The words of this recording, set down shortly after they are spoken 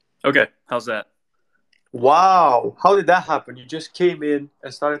Okay, how's that? Wow, how did that happen? You just came in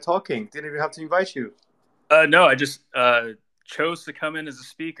and started talking. Didn't even have to invite you. No, I just chose to come in as a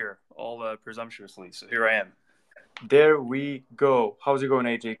speaker, all presumptuously. So here I am. There we go. How's it going,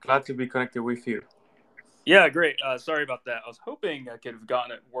 AJ? Glad to be connected with you. Yeah, great. Sorry about that. I was hoping I could have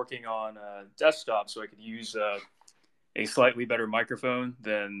gotten it working on desktop so I could use a slightly better microphone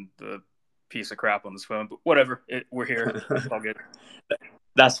than the piece of crap on this phone. But whatever, we're here. It's all good.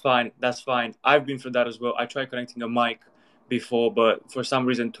 That's fine. That's fine. I've been through that as well. I tried connecting a mic before, but for some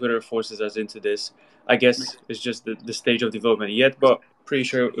reason, Twitter forces us into this. I guess it's just the stage of development yet, but pretty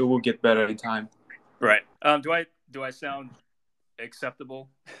sure it will get better in time. Right. Do I sound acceptable?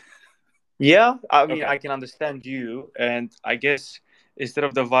 Yeah, I mean, Okay. I can understand you, and I guess instead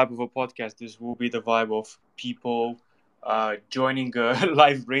of the vibe of a podcast, this will be the vibe of people joining a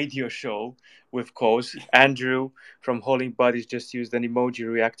live radio show with calls. Andrew from Holding Buddies just used an emoji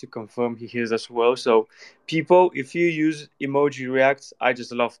react to confirm he hears us well. So, people, if you use emoji reacts, I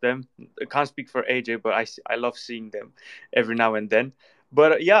just love them. I can't speak for AJ, but I love seeing them every now and then.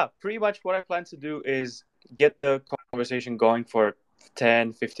 But yeah, pretty much what I plan to do is get the conversation going for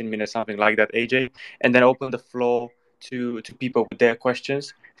 10, 15 minutes, something like that, AJ, and then open the floor to people with their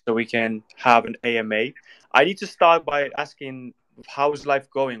questions so we can have an AMA. I need to start by asking, how's life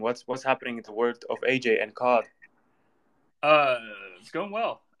going? What's happening in the world of AJ and COD? Uh, it's going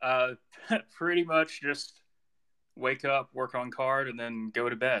well. Pretty much just wake up, work on card, and then go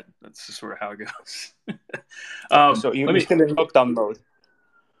to bed. That's just sort of how it goes. So Let you're me. still in lockdown mode.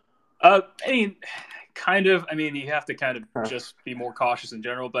 I mean, kind of. I mean, you have to kind of Huh. just be more cautious in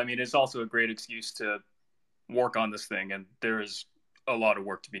general, but I mean, it's also a great excuse to work on this thing, and there is a lot of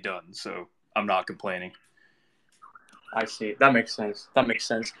work to be done. So I'm not complaining. I see. That makes sense. That makes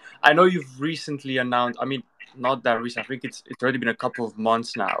sense. I know you've recently announced. I mean, not that recent. I think it's already been a couple of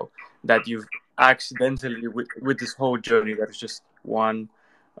months now that you've accidentally with this whole journey that is just one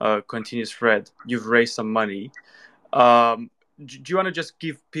continuous thread. You've raised some money. Do you want to just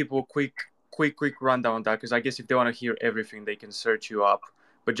give people a quick rundown on that? Because I guess if they want to hear everything, they can search you up.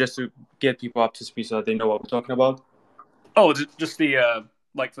 But just to get people up to speed so that they know what we're talking about. Oh, just the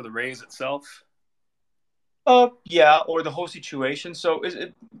like for the raise itself. Yeah, or the whole situation. So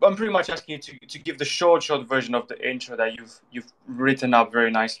I'm pretty much asking you to give the short version of the intro that you've written up very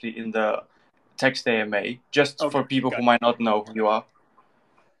nicely in the text AMA, just Okay, for people who got might not know who you are.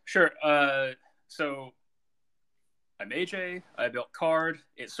 sure. So I'm AJ. I built Card.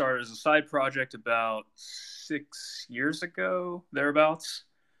 It started as a side project about 6 years ago, thereabouts.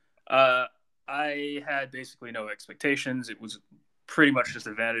 Uh, I had basically no expectations. It was pretty much just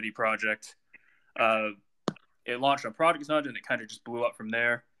a vanity project. Uh, it launched on Product Hunt and it kind of just blew up from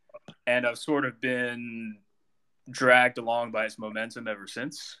there. And I've sort of been dragged along by its momentum ever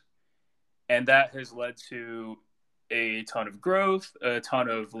since. And that has led to a ton of growth, a ton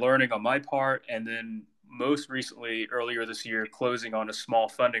of learning on my part, and then most recently, earlier this year, closing on a small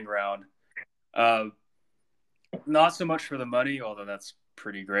funding round. Uh, Not so much for the money, although that's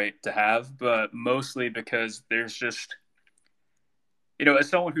pretty great to have, but mostly because there's just, as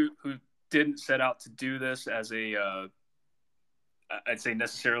someone who didn't set out to do this as a I'd say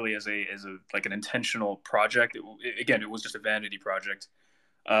necessarily as a like an intentional project. Again, it was just a vanity project.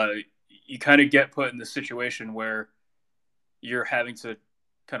 Uh, you kind of get put in the situation where you're having to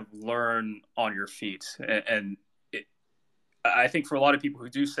kind of learn on your feet, and it, I think for a lot of people who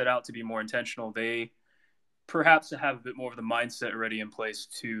do set out to be more intentional, they perhaps have a bit more of the mindset already in place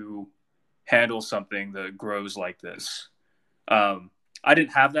to handle something that grows like this. Um, I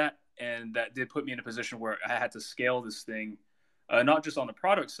didn't have that, and that did put me in a position where I had to scale this thing, not just on the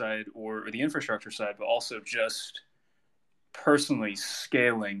product side or the infrastructure side, but also just personally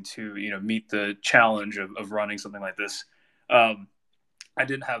scaling to meet the challenge of running something like this. Um, I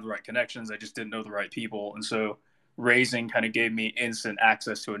didn't have the right connections. I just didn't know the right people, and so raising kind of gave me instant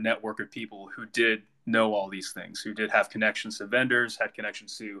access to a network of people who did know all these things, who did have connections to vendors, had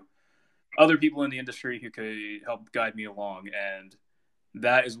connections to other people in the industry who could help guide me along. And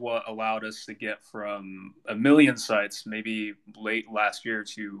that is what allowed us to get from a million sites, maybe late last year,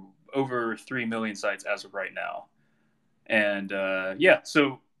 to over 3 million sites as of right now. And yeah,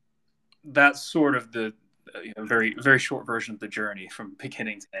 so that's sort of the very, very short version of the journey from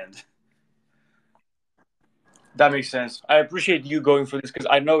beginning to end. That makes sense. I appreciate you going through this because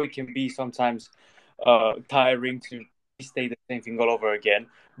I know it can be sometimes tiring to state the same thing all over again.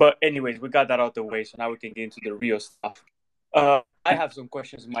 But anyways, we got that out of the way, so now we can get into the real stuff. I have some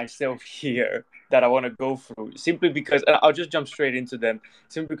questions myself here that I want to go through, simply because and I'll just jump straight into them,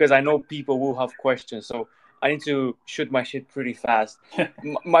 simply because I know people will have questions. So I need to shoot my shit pretty fast.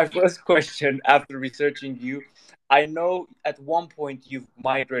 My first question after researching you, I know at one point you've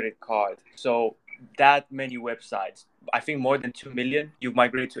migrated Card. So that many websites, I think more than 2 million, you've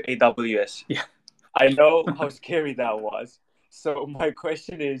migrated to AWS. Yeah. I know how scary that was. So my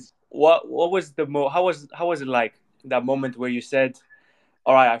question is, what was the how was it like that moment where you said,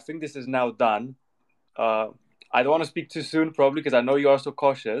 "All right, I think this is now done." Uh, I don't want to speak too soon, probably, because I know you're also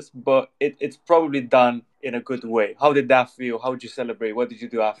cautious, but it's probably done in a good way. How did that feel? How did you celebrate? What did you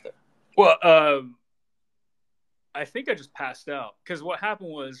do after? Well, I think I just passed out because what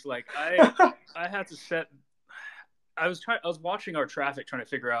happened was like I had to set. I was watching our traffic, trying to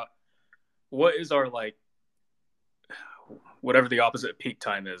figure out what is our like whatever the opposite of peak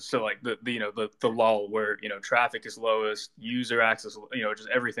time is. So like the the lull where traffic is lowest, user access, just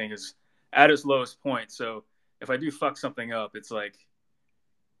everything is at its lowest point. So if I do fuck something up, it's like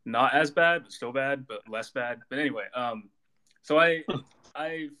not as bad, but still bad, but less bad. But anyway, so I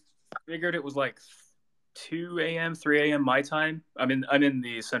figured it was like 2 a.m., 3 a.m. my time. I'm in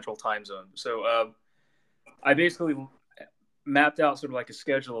the central time zone. So I basically mapped out sort of like a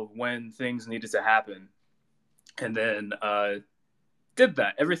schedule of when things needed to happen, and then did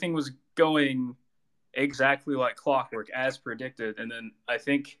that. Everything was going exactly like clockwork as predicted. And then I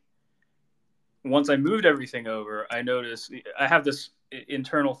think once I moved everything over, I noticed I have this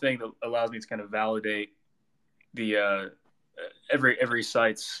internal thing that allows me to kind of validate the every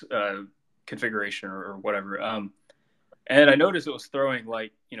site's configuration or whatever. And I noticed it was throwing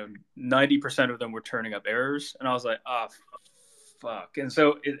like 90% of them were turning up errors, and I was like, ah, oh, fuck. And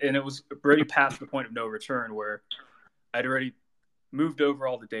so it was already past the point of no return where I'd already moved over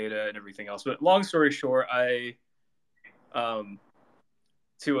all the data and everything else. But long story short, I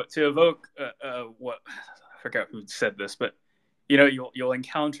to evoke what I forgot who said this, but you'll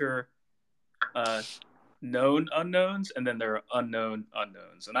encounter known unknowns, and then there are unknown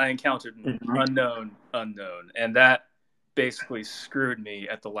unknowns, and I encountered an Mm-hmm. unknown unknown, and that basically screwed me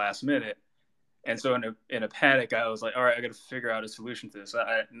at the last minute. And so in a panic, I was like, all right, I got to figure out a solution to this.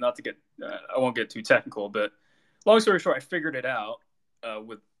 Not to get I won't get too technical, but long story short, I figured it out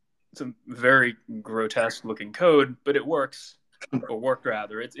with some very grotesque looking code, but it works, or worked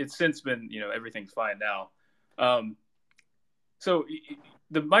rather. It's since been, everything's fine now. Um, so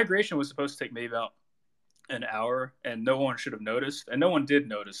the migration was supposed to take maybe about an hour, and no one should have noticed, and no one did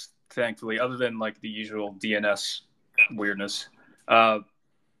notice, thankfully, other than like the usual DNS weirdness.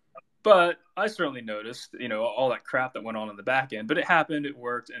 But I certainly noticed, all that crap that went on in the back end. But it happened, it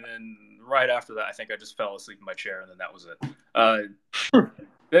worked, and then right after that, I think I just fell asleep in my chair, and then that was it.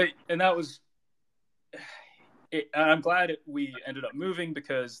 And that was it. I'm glad we ended up moving,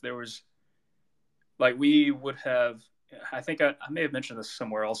 because there was like we would have. I think I may have mentioned this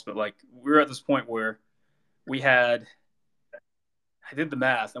somewhere else, but like we were at this point where we had. I did the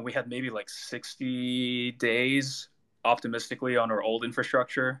math, and we had maybe like 60 days optimistically on our old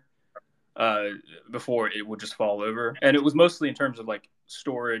infrastructure uh, before it would just fall over. And it was mostly in terms of like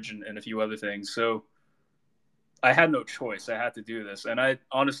storage and a few other things. So I had no choice. I had to do this. And I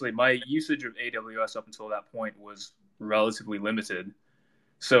honestly, my usage of AWS up until that point was relatively limited.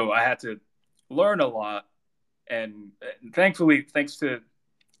 So I had to learn a lot. And thankfully, thanks to,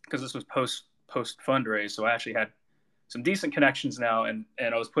 because this was post fundraise, so I actually had some decent connections now. And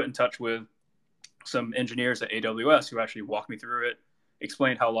I was put in touch with some engineers at AWS who actually walked me through it,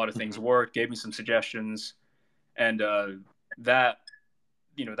 explained how a lot of things worked, gave me some suggestions, and that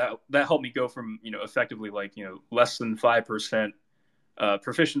that helped me go from effectively like less than 5%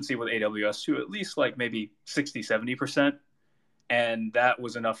 proficiency with AWS to at least like maybe 60-70%, and that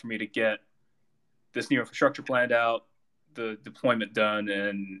was enough for me to get this new infrastructure planned out, the deployment done,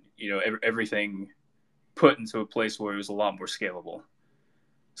 and everything put into a place where it was a lot more scalable.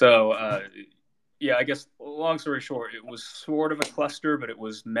 So yeah, I guess long story short, it was sort of a cluster, but it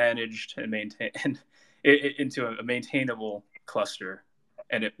was managed and maintained into a maintainable cluster,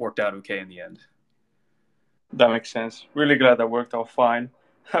 and it worked out okay in the end. That makes sense. Really glad that worked out fine.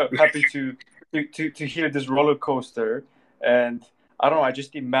 Happy to hear this roller coaster. And I don't know, I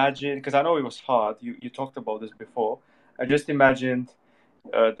just imagined, because I know it was hard. You talked about this before. I just imagined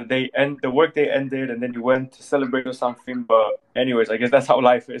the work day ended, and then you went to celebrate or something. But anyways, I guess that's how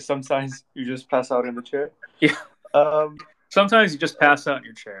life is. Sometimes you just pass out in the chair. Yeah. Um, Sometimes you just pass out in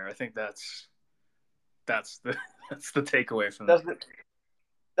your chair. I think that's the that's the takeaway from that's the,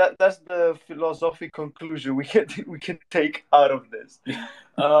 that's the philosophic conclusion we can take out of this. that.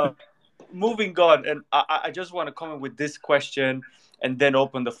 Uh, Moving on, and I just want to comment with this question and then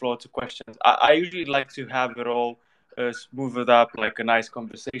open the floor to questions. I usually like to have it all smooth it up like a nice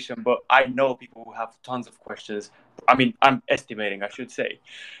conversation. But I know people who have tons of questions. I mean, I'm estimating, I should say.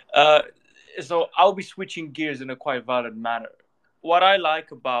 Uh, so I'll be switching gears in a quite valid manner. What I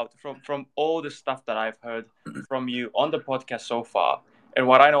like about from all the stuff that I've heard from you on the podcast so far, and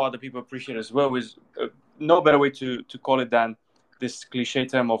what I know other people appreciate as well, is no better way to call it than this cliche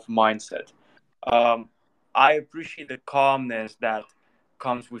term of mindset. Um, I appreciate the calmness that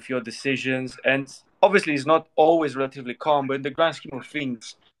comes with your decisions, and obviously, it's not always relatively calm, but in the grand scheme of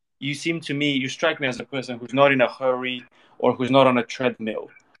things, you strike me as a person who's not in a hurry or who's not on a treadmill.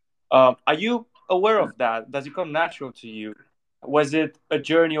 Are you aware of that? Does it come natural to you? Was it a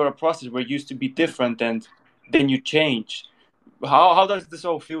journey or a process where it used to be different and then you changed? How does this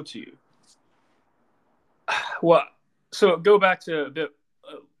all feel to you? Well, so go back to a bit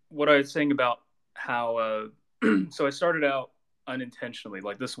what I was saying about how so I started out unintentionally,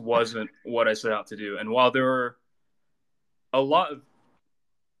 like this wasn't what I set out to do, and while there were a lot of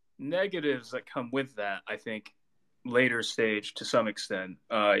negatives that come with that, I think later stage to some extent,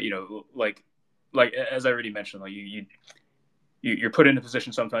 like as I already mentioned, like you're put in a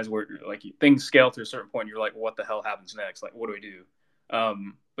position sometimes where like things scale to a certain point, and you're like, what the hell happens next? Like, what do I do?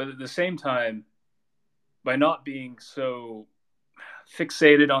 But at the same time, by not being so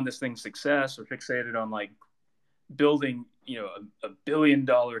fixated on this thing's success or fixated on like building, a $1 billion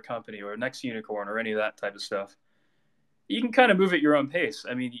company or a next unicorn or any of that type of stuff, you can kind of move at your own pace.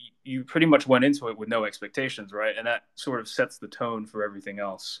 I mean, you pretty much went into it with no expectations, right? And that sort of sets the tone for everything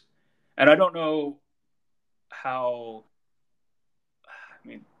else. And I don't know how. I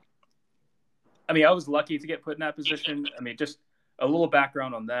mean, I was lucky to get put in that position. I mean, just a little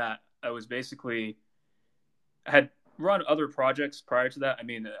background on that. I had run other projects prior to that. I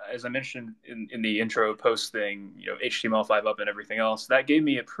mean, as I mentioned in the intro post thing, HTML5 up and everything else, that gave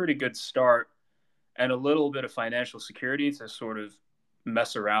me a pretty good start and a little bit of financial security to sort of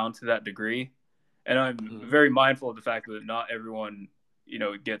mess around to that degree. And I'm Mhm. very mindful of the fact that not everyone,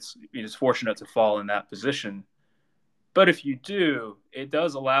 is fortunate to fall in that position. But if you do, it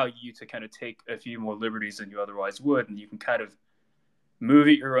does allow you to kind of take a few more liberties than you otherwise would, and you can kind of move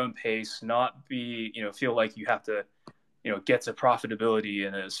at your own pace, not be, feel like you have to, get to profitability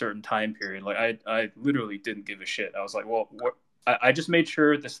in a certain time period. Like I literally didn't give a shit. I was like, well, I just made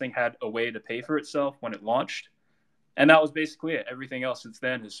sure this thing had a way to pay for itself when it launched, and that was basically it. Everything else since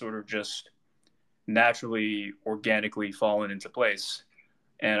then has sort of just naturally, organically fallen into place.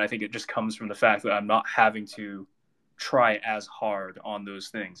 And I think it just comes from the fact that I'm not having to try as hard on those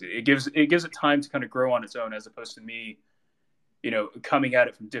things. It gives it time to kind of grow on its own, as opposed to me, coming at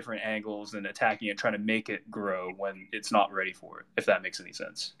it from different angles and attacking it, trying to make it grow when it's not ready for it, if that makes any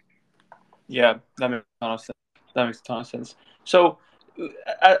sense. Yeah, that makes a ton of sense. That makes a ton of sense. So,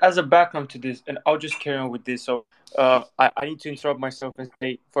 as a background to this, and I'll just carry on with this. So, I need to interrupt myself and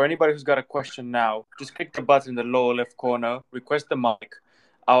say, for anybody who's got a question now, just click the button in the lower left corner, request the mic.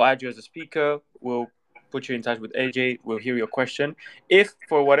 I'll add you as a speaker. We'll put you in touch with AJ. We'll hear your question. If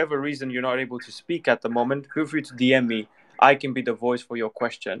for whatever reason you're not able to speak at the moment, feel free to DM me. I can be the voice for your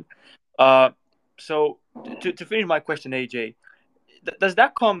question. Uh, so, to finish my question, AJ, does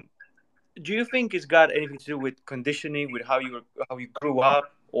that come do you think it's got anything to do with conditioning, with how you grew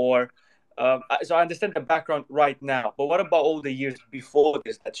up, or so I understand the background right now, but what about all the years before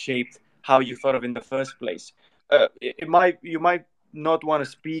this that shaped how you thought of in the first place? You might not want to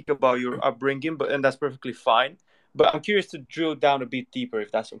speak about your upbringing, but and that's perfectly fine. But I'm curious to drill down a bit deeper,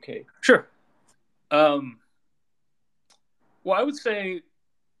 if that's okay. Sure. Um, well, I would say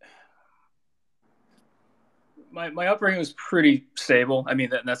my upbringing was pretty stable. I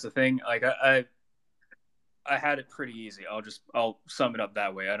mean, that's the thing. Like I had it pretty easy. I'll sum it up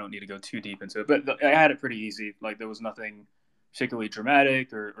that way. I don't need to go too deep into it, but I had it pretty easy. Like there was nothing particularly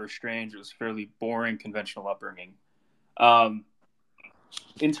dramatic or strange. It was fairly boring, conventional upbringing. Um,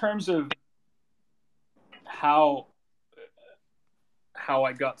 in terms of how how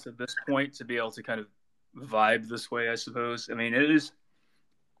I got to this point to be able to kind of vibe this way, I suppose. I mean, it is.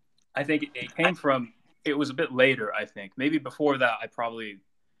 I think it came from. It was a bit later. I think maybe before that, I probably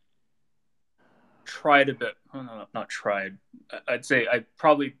tried a bit. Oh, no, not tried. I'd say I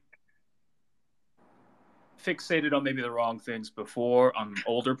probably fixated on maybe the wrong things before on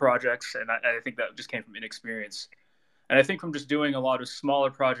older projects, and I think that just came from inexperience. And I think from just doing a lot of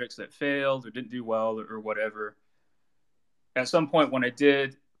smaller projects that failed or didn't do well or whatever. At some point, when I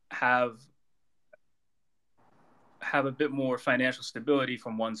did have have a bit more financial stability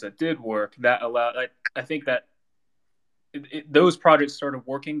from ones that did work, that allowed. I think that those projects started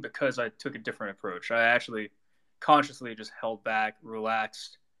working because I took a different approach. I actually consciously just held back,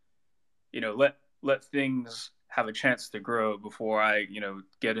 relaxed, let things have a chance to grow before I,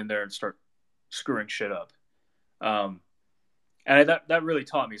 get in there and start screwing shit up. Um, and that really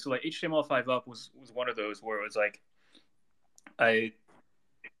taught me. So like HTML5 up was one of those where it was like I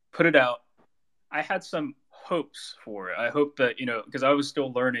put it out. I had some hopes for it. I hoped that, because I was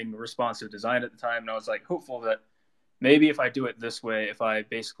still learning responsive design at the time, and I was like hopeful that maybe if I do it this way, if I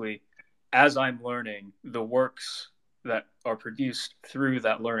basically, as I'm learning, the works that are produced through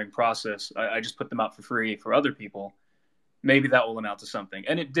that learning process, I just put them out for free for other people. Maybe that will amount to something,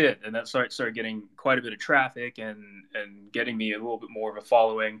 and it did, and that started getting quite a bit of traffic and getting me a little bit more of a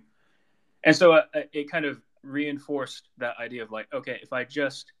following, and so it kind of reinforced that idea of like, okay, if I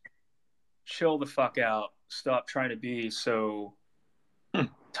just chill the fuck out, stop trying to be so Hmm.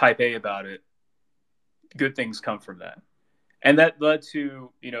 type A about it, good things come from that. And that led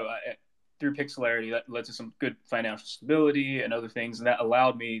to, through Pixelarity, that led to some good financial stability and other things. And that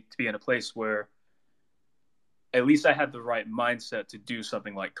allowed me to be in a place where at least I had the right mindset to do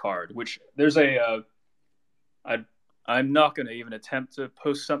something like Card, which there's I, I'm not going to even attempt to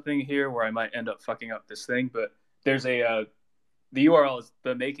post something here where I might end up fucking up this thing, but there's the URL is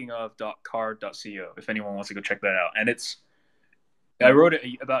the making of card.co if anyone wants to go check that out. And I wrote it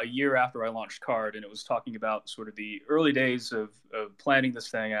about a year after I launched Card, and it was talking about sort of the early days of planning this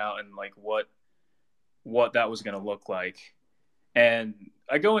thing out and like what that was going to look like. And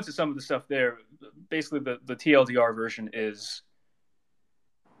I go into some of the stuff there. Basically, the TLDR version is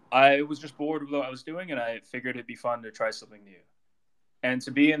I was just bored with what I was doing, and I figured it'd be fun to try something new. And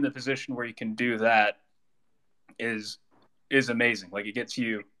to be in the position where you can do that is amazing. Like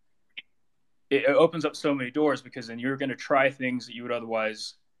it opens up so many doors because then you're going to try things that you would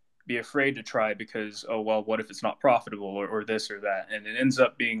otherwise be afraid to try because, oh well, what if it's not profitable or this or that, and it ends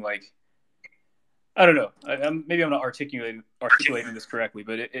up being like, I don't know. Maybe I'm not articulating this correctly,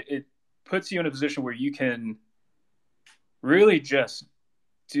 but it puts you in a position where you can really just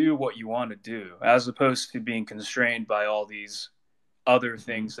do what you want to do, as opposed to being constrained by all these other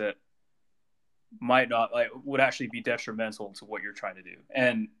things that might not like would actually be detrimental to what you're trying to do.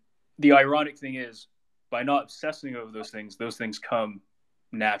 And the ironic thing is, by not obsessing over those things come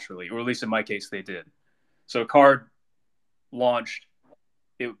naturally, or at least in my case, they did. So Card launched,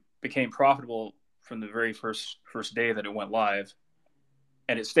 it became profitable from the very first day that it went live,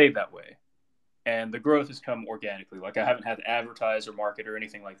 and it stayed that way. And the growth has come organically. Like I haven't had to advertise or market or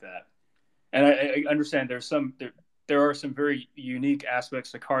anything like that. And I understand there are some very unique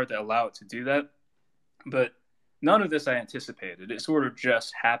aspects to Card that allow it to do that, but none of this I anticipated. It sort of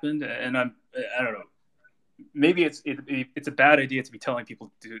just happened, and I don't know. Maybe it's a bad idea to be telling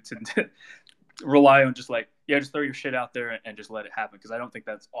people to rely on just like, yeah, just throw your shit out there and just let it happen, because I don't think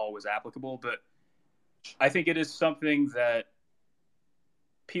that's always applicable. But I think it is something that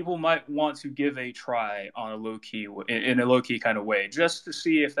people might want to give a try on a low key in a low key kind of way, just to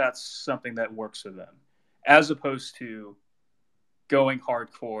see if that's something that works for them, as opposed to going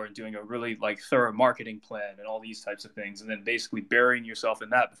hardcore and doing a really like thorough marketing plan and all these types of things, and then basically burying yourself in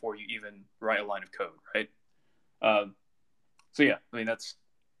that before you even write a line of code, right? Um, so yeah, I mean that's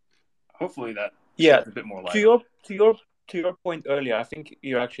hopefully that Yeah, sheds a bit more to light on your it. to your to your point earlier, I think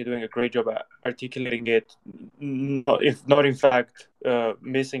you're actually doing a great job at articulating it. If not, in fact,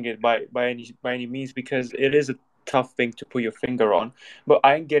 missing it by any means, because it is a tough thing to put your finger on. But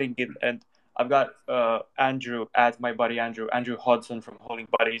I'm getting it, and I've got Andrew, at my buddy Andrew Hodson from Holding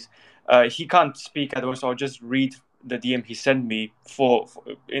Buddies. He can't speak at all, so I'll just read the DM he sent me for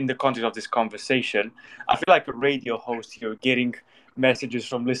in the context of this conversation. I feel like a radio host here, getting messages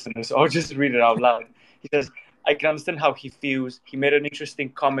from listeners. I'll just read it out loud. He says, I can understand how he feels. He made an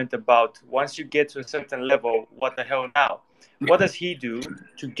interesting comment about once you get to a certain level, what the hell now? What does he do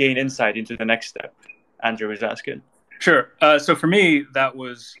to gain insight into the next step? Andrew is asking. Sure. So for me, that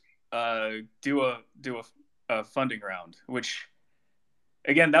was do a funding round, which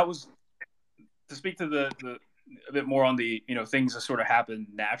again, that was to speak to the a bit more on the things that sort of happened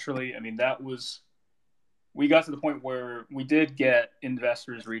naturally. I mean, that was we got to the point where we did get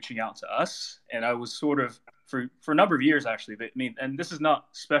investors reaching out to us, and I was sort of for a number of years actually. I mean, and this is not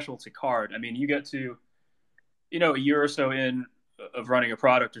special to Card. I mean, you get to a year or so in of running a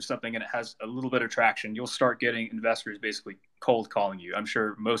product or something, and it has a little bit of traction, you'll start getting investors basically cold calling you. I'm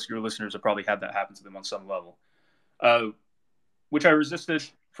sure most of your listeners have probably had that happen to them on some level, uh, which I resisted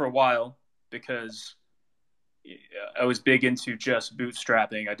for a while because I was big into just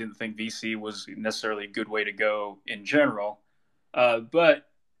bootstrapping. I didn't think VC was necessarily a good way to go in general. But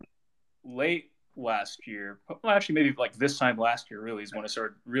late last year, well, actually, maybe like this time last year, really is when I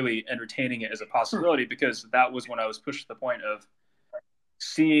started really entertaining it as a possibility, because that was when I was pushed to the point of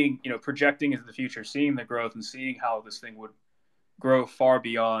seeing, projecting into the future, seeing the growth and seeing how this thing would grow far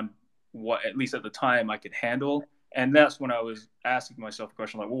beyond what, at least at the time, I could handle. And that's when I was asking myself a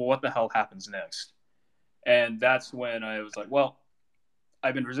question like, well, what the hell happens next? And that's when I was like, well,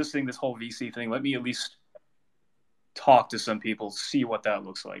 I've been resisting this whole VC thing. Let me at least talk to some people, see what that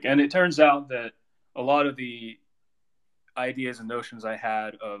looks like. And it turns out that a lot of the ideas and notions I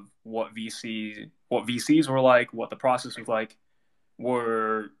had of what VCs were like, what the process was like,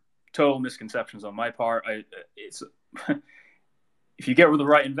 were total misconceptions on my part. It's if you get with the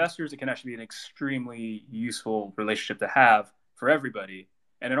right investors, it can actually be an extremely useful relationship to have for everybody.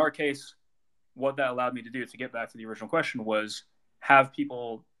 And in our case, what that allowed me to do, to get back to the original question, was have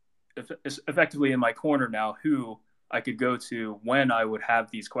people effectively in my corner now who I could go to when I would have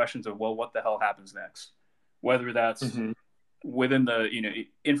these questions of, well, what the hell happens next? Whether that's Mm-hmm. within the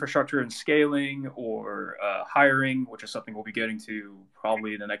infrastructure and scaling, or hiring, which is something we'll be getting to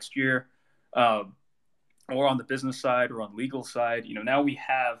probably in the next year, um, or on the business side or on legal side. Now we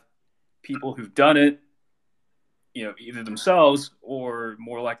have people who've done it, either themselves or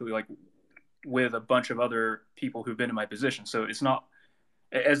more likely like with a bunch of other people who've been in my position. So it's not,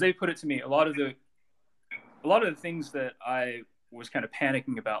 as they put it to me, a lot of the things that I was kind of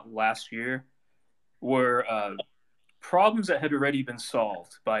panicking about last year were problems that had already been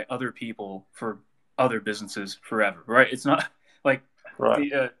solved by other people for other businesses forever, right? It's not like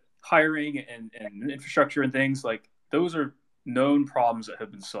Right. the hiring and infrastructure and things like those are known problems that have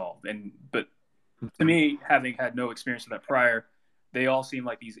been solved. But to Mm-hmm. me, having had no experience with that prior, they all seem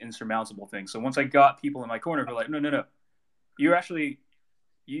like these insurmountable things. So once I got people in my corner who are like, no, no, no, you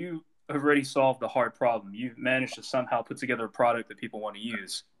have already solved the hard problem. You've managed to somehow put together a product that people want to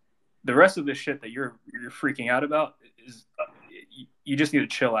use. The rest of this shit that you're freaking out about is you just need to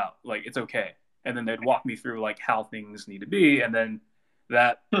chill out. Like, it's okay. And then they'd walk me through like how things need to be, and then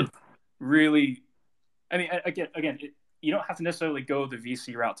that really, I mean, again, you don't have to necessarily go the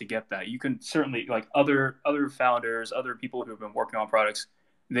VC route to get that. You can certainly, like, other founders, other people who have been working on products,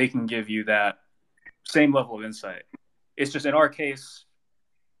 they can give you that same level of insight. It's just in our case,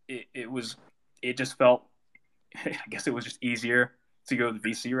 it just felt, I guess it was just easier to go the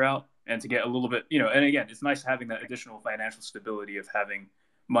VC route and to get a little bit, and again, it's nice having that additional financial stability of having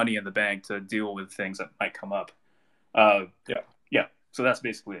money in the bank to deal with things that might come up. Uh, Yeah, yeah, so that's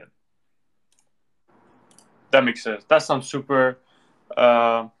basically it. that makes sense. That sounds super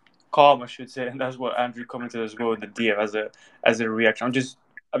uh, calm, I should say, and that's what Andrew commented as well in the DM as a reaction.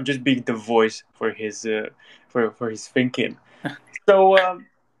 I'm just being the voice for his for his thinking. So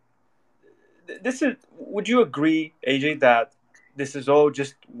this is. Would you agree, AJ, that this is all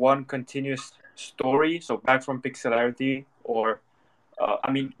just one continuous story? So back from Pixelarity, or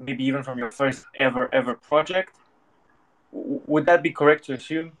I mean, maybe even from your first ever project. Would that be correct to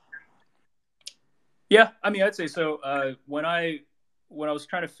assume? Yeah, I mean, I'd say so. When I was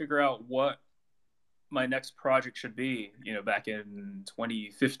trying to figure out what my next project should be, back in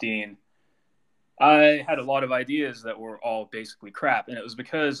 2015, I had a lot of ideas that were all basically crap, and it was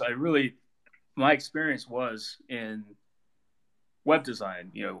because my experience was in web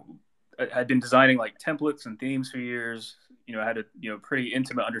design. I'd been designing like templates and themes for years. I had a pretty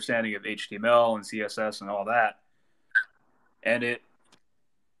intimate understanding of HTML and CSS and all that, and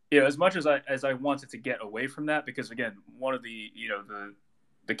as much as I wanted to get away from that, because again, one of the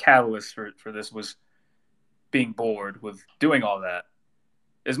catalysts for this was being bored with doing all that.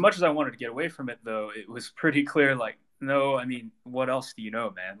 As much as I wanted to get away from it, though, it was pretty clear. Like, no, I mean, what else do you know,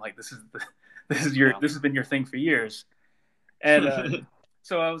 man? Like, Yeah. this has been your thing for years, and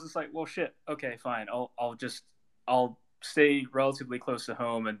so I was just like, well, shit. Okay, fine. I'll stay relatively close to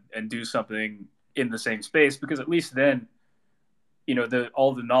home and do something in the same space, because at least then,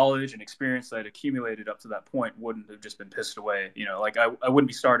 all the knowledge and experience that I'd accumulated up to that point wouldn't have just been pissed away. Like I wouldn't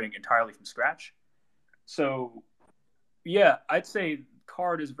be starting entirely from scratch. So yeah, I'd say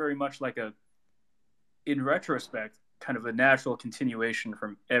Card is very much like in retrospect, kind of a natural continuation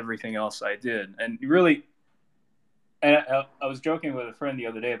from everything else I did. And really, and I was joking with a friend the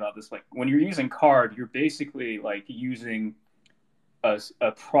other day about this. Like, when you're using Card, you're basically like using a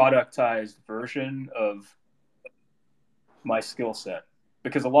productized version of my skill set,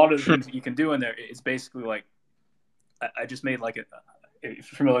 because a lot of the things that you can do in there, it's basically like I just made like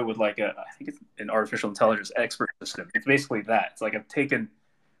if you're familiar with like I think it's an artificial intelligence expert system. It's basically that. It's like I've taken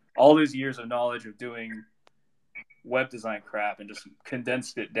all those years of knowledge of doing web design crap and just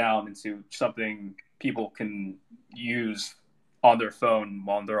condensed it down into something people can use on their phone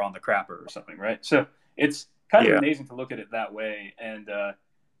while they're on the crapper or something, right? So it's kind of Yeah. amazing to look at it that way. And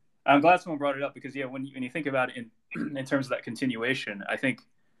I'm glad someone brought it up because, yeah, when you think about it in terms of that continuation, I think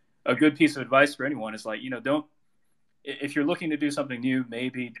a good piece of advice for anyone is like, don't, if you're looking to do something new,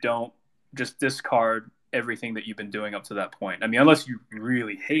 maybe don't just discard everything that you've been doing up to that point. I mean, unless you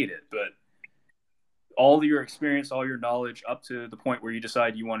really hate it, but all your experience, all your knowledge up to the point where you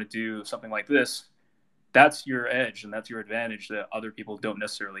decide you want to do something like this, that's your edge and that's your advantage that other people don't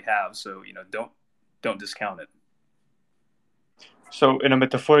necessarily have. So, don't discount it. So, in a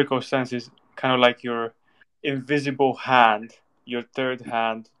metaphorical sense, it's kind of like your invisible hand, your third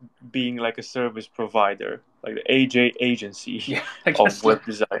hand, being like a service provider, like the AJ agency Yeah, I of guess so. web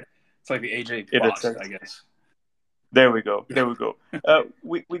design. It's like the AJ In a bot, sense. I guess. There we go. There we go.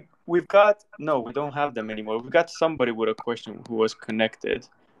 We've got no, we don't have them anymore. We got somebody with a question who was connected,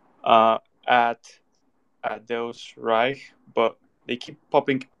 uh, at those Reich, but they keep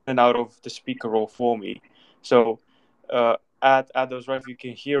popping in and out of the speaker role for me. So, at those Reich, if you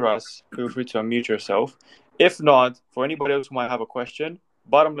can hear us, feel free to unmute yourself. If not, for anybody else who might have a question,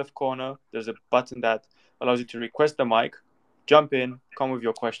 bottom left corner, there's a button that allows you to request the mic, jump in, come with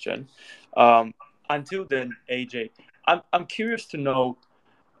your question. Um, until then, AJ, I'm curious to know.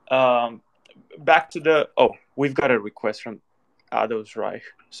 Um, back to the we've got a request from Ados Reich,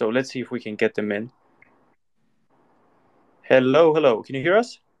 so let's see if we can get them in. Hello, hello. Can you hear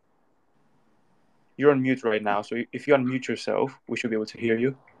us? You're on mute right now, so if you unmute yourself, we should be able to hear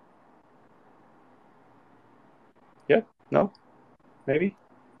you. Yeah? No? Maybe?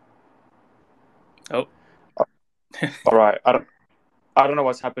 Oh. All right. I don't know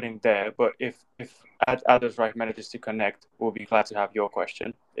what's happening there, but if Ados Reich manages to connect, we'll be glad to have your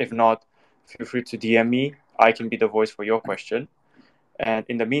question. If not, feel free to DM me. I can be the voice for your question. And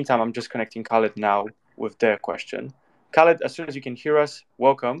in the meantime, I'm just connecting Khaled now with their question. Khaled, as soon as you can hear us,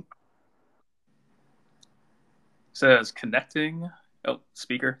 welcome. Says connecting. Oh,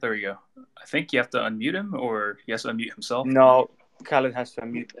 speaker. There we go. I think you have to unmute him, or he has to unmute himself. No, Khaled has to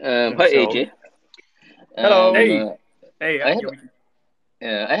unmute Hi himself. AJ. Hello. Hey, hey. I have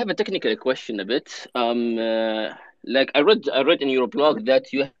I have a technical question a bit. Like I read in your blog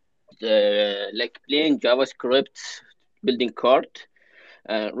that you like playing JavaScript building card.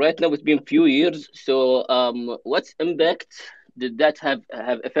 Right now it's been few years. So what's impact did that have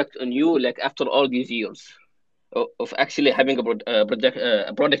effect on you like after all these years of actually having a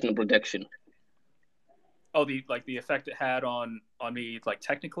product in production? Oh, the effect it had on me, like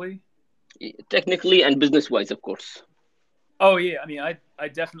technically. Technically and business wise, of course. Oh yeah, I mean, I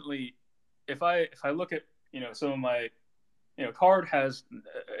definitely, if I look at some of my, Card has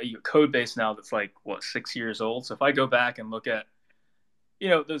a code base now that's like what 6 years old. So if I go back and look at,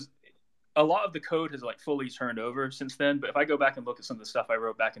 those, a lot of the code has like fully turned over since then. But if I go back and look at some of the stuff I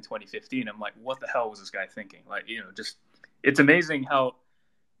wrote back in 2015, I'm like, what the hell was this guy thinking? Like, just it's amazing how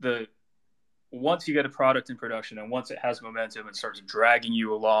the once you get a product in production and once it has momentum and starts dragging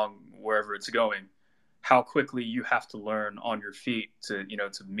you along wherever it's going, how quickly you have to learn on your feet to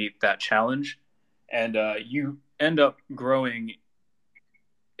meet that challenge, and you end up growing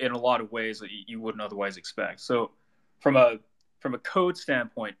in a lot of ways that you wouldn't otherwise expect. So from a code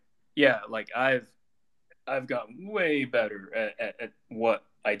standpoint, yeah, like I've gotten way better at what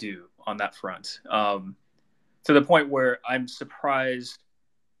I do on that front, to the point where I'm surprised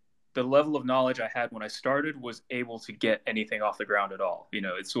the level of knowledge I had when I started was able to get anything off the ground at all.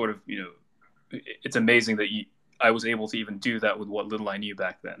 It's sort of, it's amazing that I was able to even do that with what little I knew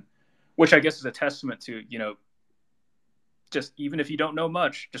back then, which I guess is a testament to, just even if you don't know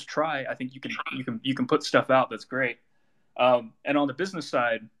much, just try. I think you can put stuff out that's great. And on the business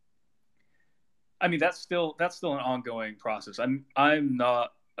side, I mean, that's still an ongoing process. I'm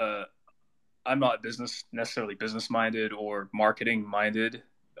not necessarily business minded or marketing minded.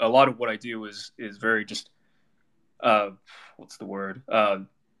 A lot of what I do is very just what's the word,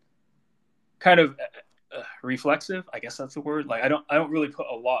 kind of reflexive. I guess that's the word. Like I don't really put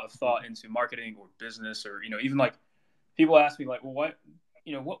a lot of thought into marketing or business, or even like people ask me like, well,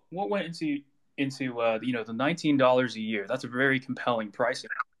 what went into the $19 a year? That's a very compelling pricing.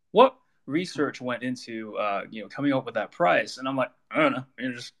 What research went into coming up with that price? And I'm like, I don't know.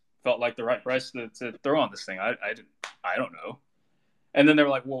 It just felt like the right price to throw on this thing. I don't know. And then they were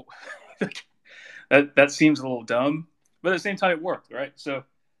like, well, that seems a little dumb, but at the same time it worked, right? So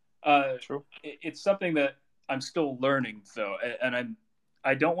True. it's something that I'm still learning though, and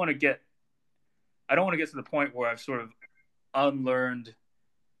I don't want to get to the point where I've sort of unlearned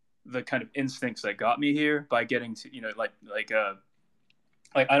the kind of instincts that got me here by getting to like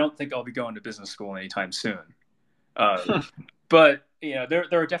I don't think I'll be going to business school anytime soon. But there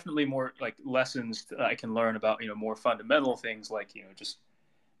are definitely more like lessons that I can learn about more fundamental things like just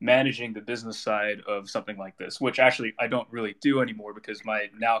managing the business side of something like this, which actually I don't really do anymore because my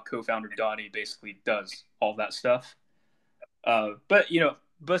now co-founder Donnie basically does all that stuff. But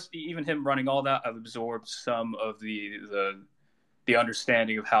but even him running all that, I've absorbed some of the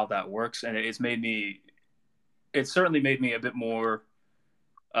understanding of how that works, and it certainly made me a bit more,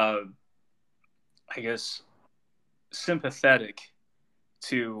 I guess, sympathetic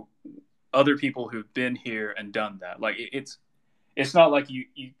to other people who've been here and done that. Like it's not like you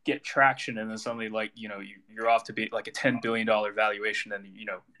get traction and then suddenly like you're off to be like a $10 billion valuation and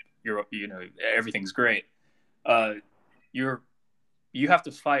everything's great. You're you have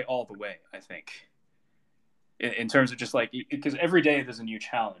to fight all the way, I think, in terms of just like, because every day there's a new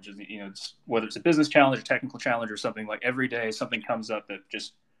challenge, whether it's a business challenge, a technical challenge, or something. Like every day something comes up that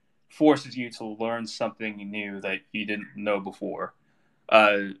just forces you to learn something new that you didn't know before.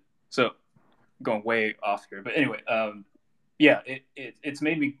 So going way off here, but anyway, yeah, it's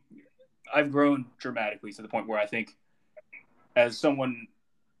made me. I've grown dramatically to the point where I think, as someone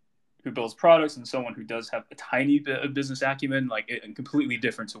who builds products and someone who does have a tiny bit of business acumen, like completely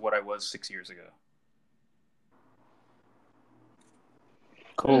different to what I was 6 years ago.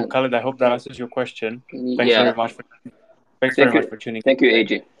 Cool, Khaled. I hope that answers your question. Thanks Yeah. very much for tuning in. Thank you,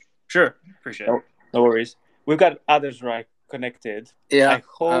 AJ. Sure, appreciate it. No worries. We've got others right connected. Yeah. I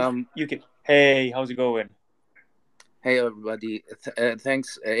hope you can. Hey, how's it going? Hey everybody.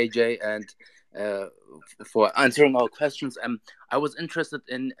 Thanks, AJ, and for answering our questions. I was interested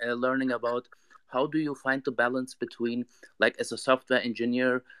in learning about how do you find the balance between, like, as a software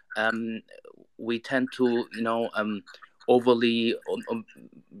engineer, we tend to overly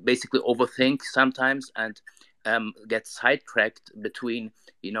basically overthink sometimes and get sidetracked between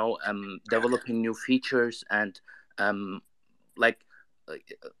developing new features and like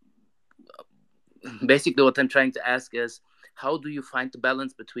basically what I'm trying to ask is, how do you find the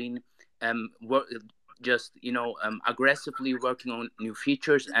balance between aggressively working on new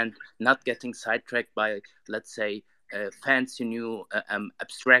features and not getting sidetracked by, let's say, fancy new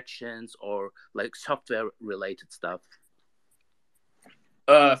abstractions or like software related stuff?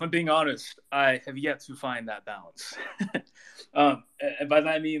 If I'm being honest, I have yet to find that balance. And by that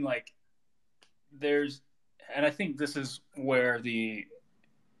I mean, like, and I think this is where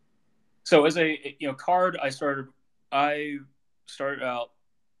so as a card, I started out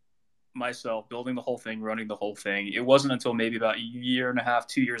myself building the whole thing, running the whole thing. It wasn't until maybe about a year and a half,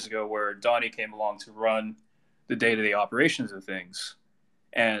 2 years ago, where Donnie came along to run the day-to-day operations of things,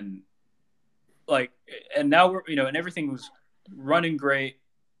 and now we're and everything was running great.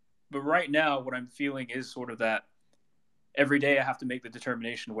 But right now, what I'm feeling is sort of that every day I have to make the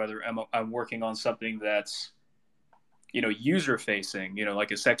determination whether I'm working on something that's user facing,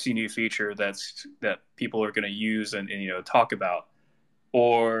 like a sexy new feature that people are going to use and talk about,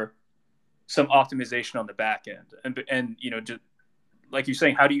 or some optimization on the back end. And just like you're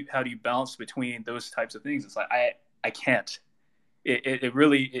saying, how do you balance between those types of things? It's like I can't.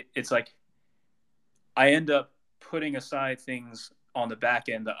 It's like I end up putting aside things on the back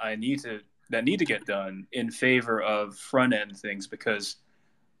end that need to get done in favor of front end things, because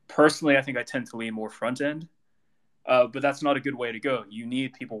personally I think I tend to lean more front end. But that's not a good way to go. You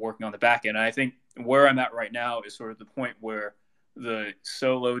need people working on the back end. And I think where I'm at right now is sort of the point where the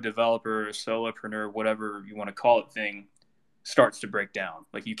solo developer, solopreneur, whatever you want to call it, thing starts to break down.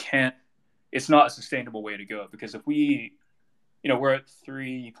 Like, it's not a sustainable way to go, because if we're at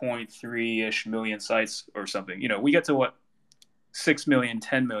 3.3-ish million sites or something, we get to what, 6 million,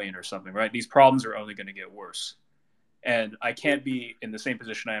 10 million or something, right? These problems are only going to get worse. And I can't be in the same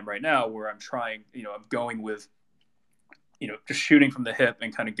position I am right now, where I'm trying, I'm going with, just shooting from the hip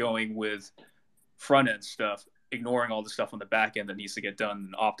and kind of going with front end stuff, ignoring all the stuff on the back end that needs to get done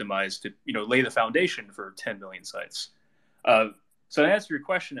and optimized to, lay the foundation for 10 million sites. So to answer your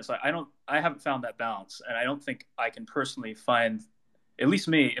question, it's like, I haven't found that balance, and I don't think I can personally find, at least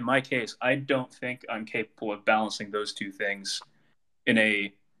me, in my case, I don't think I'm capable of balancing those two things in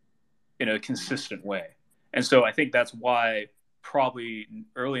a consistent way. And so I think that's why probably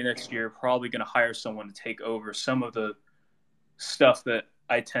early next year, probably going to hire someone to take over some of the stuff that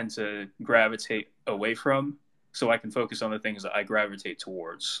I tend to gravitate away from, so I can focus on the things that I gravitate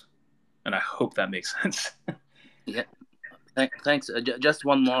towards. And I hope that makes sense. Yeah. Thanks. Just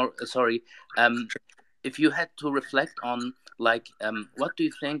one more. Sorry. If you had to reflect on, like, what do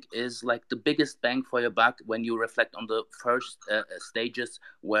you think is like the biggest bang for your buck when you reflect on the first stages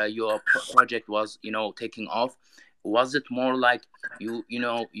where your project was, taking off? Was it more like you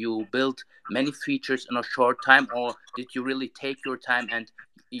built many features in a short time, or did you really take your time and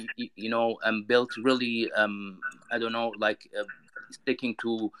built really I don't know, like sticking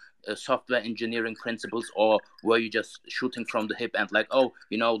to software engineering principles, or were you just shooting from the hip and like, oh,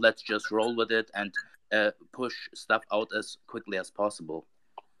 let's just roll with it and push stuff out as quickly as possible?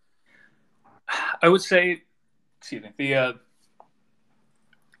 I would say, excuse me,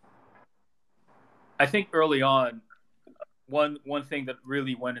 I think early on, one thing that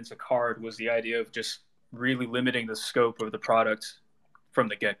really went into card was the idea of just really limiting the scope of the product from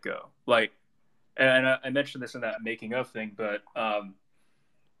the get-go. Like, and I mentioned this in that making of thing, but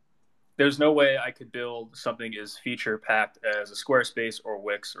there's no way I could build something as feature packed as a Squarespace or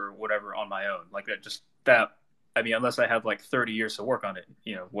Wix or whatever on my own. Like that. I mean, unless I have like 30 years to work on it,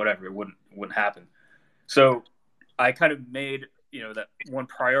 whatever, it wouldn't happen. So I kind of made, that one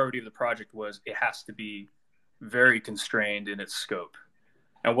priority of the project was it has to be very constrained in its scope.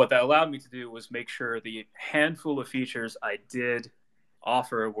 And what that allowed me to do was make sure the handful of features I did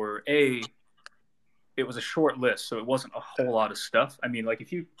offer were it was a short list, so it wasn't a whole lot of stuff. I mean, like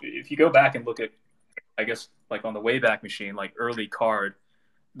if you go back and look at, I guess, like on the Wayback Machine, like early card,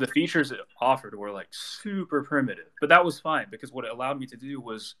 the features it offered were like super primitive, but that was fine because what it allowed me to do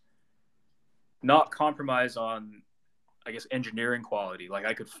was not compromise on, I guess, engineering quality. Like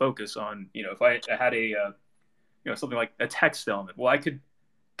I could focus on, if I had a, something like a text element, well, I could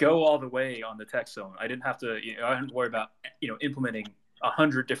go all the way on the text element. I didn't have to, I didn't worry about, implementing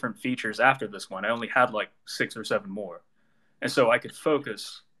 100 different features after this one. I only had like 6 or 7 more. And so I could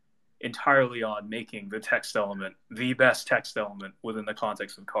focus entirely on making the text element the best text element within the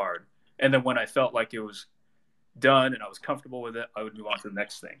context of card. And then when I felt like it was done and I was comfortable with it, I would move on to the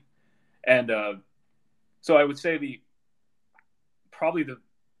next thing. And so I would say probably the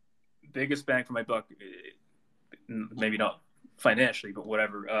biggest bang for my buck, maybe not financially, but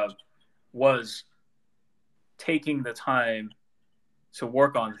whatever, was taking the time to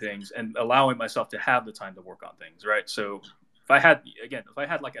work on things and allowing myself to have the time to work on things, right? So if I had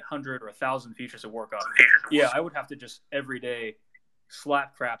like 100 or 1,000 features to work on, yeah, I would have to just every day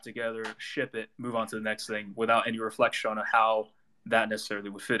slap crap together, ship it, move on to the next thing without any reflection on how that necessarily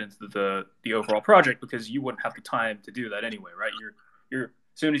would fit into the overall project, because you wouldn't have the time to do that anyway, right? You're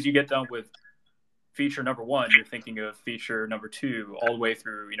as soon as you get done with feature number 1, you're thinking of feature number 2 all the way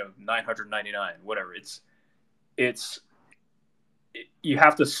through 999, whatever. You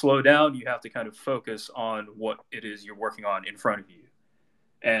have to slow down. You have to kind of focus on what it is you're working on in front of you.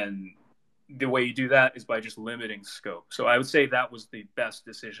 And the way you do that is by just limiting scope. So I would say that was the best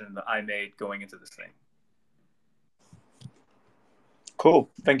decision that I made going into this thing. Cool.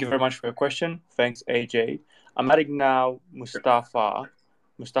 Thank you very much for your question. Thanks, AJ. I'm adding now Mustafa.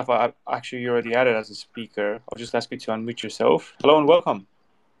 Mustafa, actually, you already added as a speaker. I'll just ask you to unmute yourself. Hello and welcome.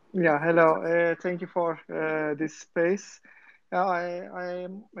 Yeah, hello. Thank you for this space. I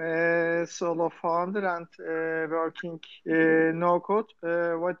am a solo founder and working no code.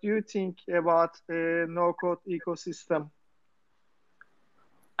 What do you think about no code ecosystem?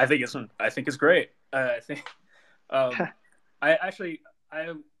 I think it's great. I think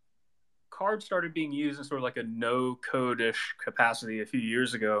card started being used in sort of like a no code-ish capacity a few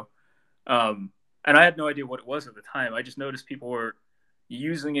years ago, and I had no idea what it was at the time. I just noticed people were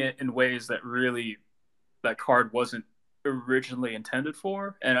using it in ways that card wasn't originally intended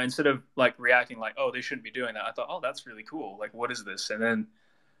for. And instead of like reacting like, oh, they shouldn't be doing that, I thought, oh, that's really cool. Like, what is this? And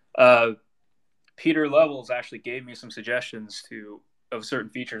then Peter Levels actually gave me some suggestions of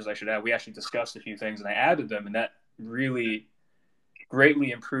certain features I should add. We actually discussed a few things and I added them, and that really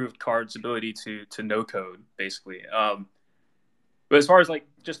greatly improved card's ability to no code, basically. But as far as like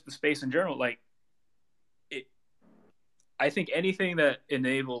just the space in general, like I think anything that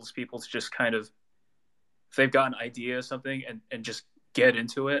enables people to just kind of, if they've got an idea of something and just get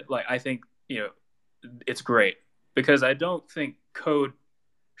into it, like I think, it's great, because I don't think code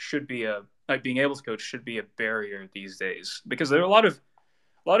should be being able to code should be a barrier these days, because there are a lot of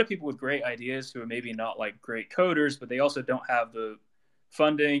people with great ideas who are maybe not like great coders, but they also don't have the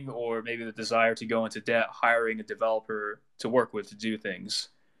funding or maybe the desire to go into debt hiring a developer to work with to do things,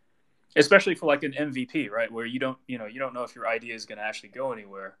 especially for like an MVP, right? Where you don't know if your idea is going to actually go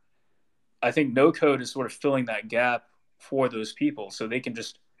anywhere. I think no code is sort of filling that gap for those people, so they can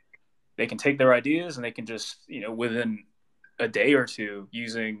take their ideas and they can just, within a day or two,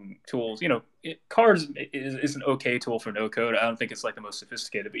 using tools, Cards is an okay tool for no code. I don't think it's like the most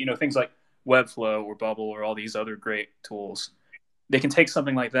sophisticated, but things like Webflow or Bubble or all these other great tools, they can take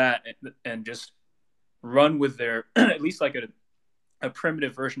something like that and just run with their at least like a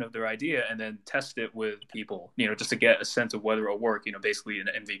primitive version of their idea, and then test it with people, just to get a sense of whether it'll work, basically an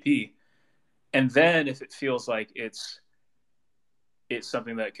MVP. And then if it feels like it's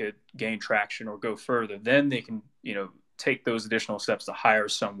something that could gain traction or go further, then they can, take those additional steps to hire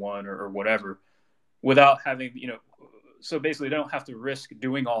someone or whatever without having, so basically they don't have to risk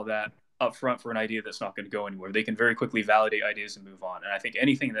doing all that up front for an idea that's not going to go anywhere. They can very quickly validate ideas and move on. And I think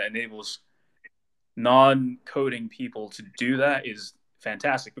anything that enables non-coding people to do that is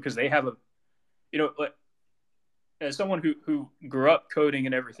fantastic, because they have as someone who grew up coding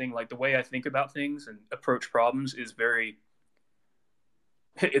and everything, like the way I think about things and approach problems is very,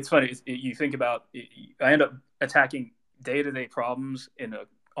 it's funny. You think about, I end up attacking day-to-day problems in a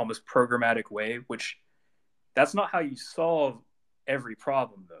almost programmatic way, which that's not how you solve every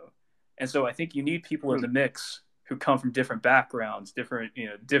problem though. And so I think you need people in the mix who come from different backgrounds, different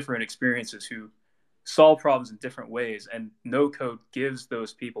experiences, who solve problems in different ways. And no code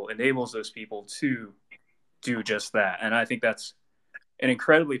enables those people to do just that. And I think that's an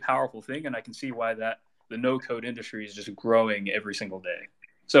incredibly powerful thing. And I can see why the no code industry is just growing every single day.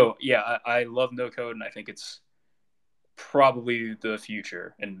 So yeah, I love no code, and I think it's probably the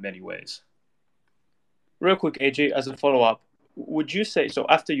future in many ways. Real quick, AJ, as a follow-up, would you say, so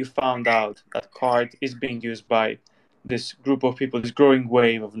after you found out that card is being used by this group of people, this growing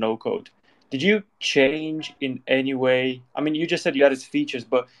wave of no code, did you change in any way? I mean, you just said you added features,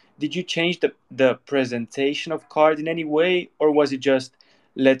 but did you change the presentation of card in any way, or was it just,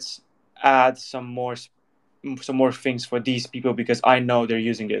 let's add some more things for these people because I know they're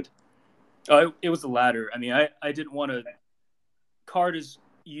using it? It was the latter. I mean, I didn't want to. Card is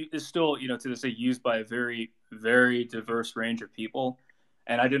still, to this day, used by a very, very diverse range of people,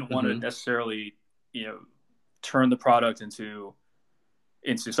 and I didn't want to necessarily, turn the product into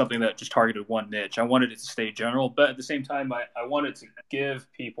something that just targeted one niche. I wanted it to stay general, but at the same time, I wanted to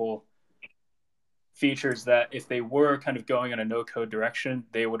give people features that if they were kind of going in a no-code direction,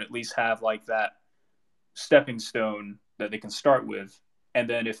 they would at least have like that stepping stone that they can start with. And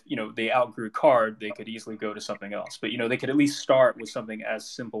then if, they outgrew card, they could easily go to something else. But, they could at least start with something as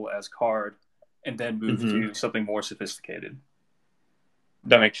simple as card and then move to something more sophisticated.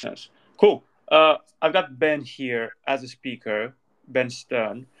 That makes sense. Cool. I've got Ben here as a speaker, Ben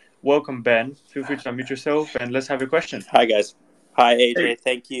Stern. Welcome, Ben. Feel free to unmute yourself and let's have a question. Hi, guys. Hi, AJ. Hey.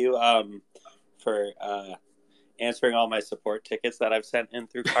 Thank you for answering all my support tickets that I've sent in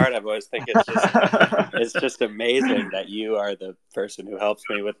through card. I've always think it's just amazing that you are the person who helps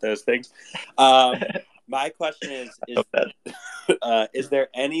me with those things. My question is there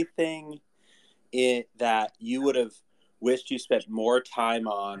anything that you would have wished you spent more time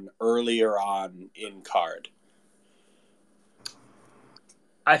on earlier on in card?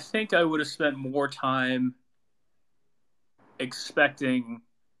 I think I would have spent more time expecting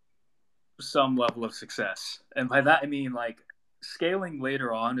some level of success. And by that, I mean, like, scaling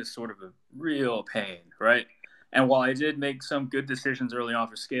later on is sort of a real pain, right? And while I did make some good decisions early on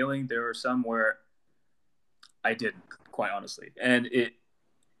for scaling, there were some where I didn't, quite honestly. And it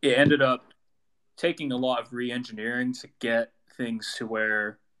ended up taking a lot of re-engineering to get things to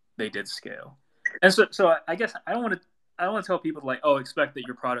where they did scale. And so I guess I don't want to tell people like, oh, expect that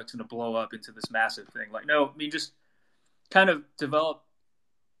your product's going to blow up into this massive thing. Like, no, I mean, just kind of develop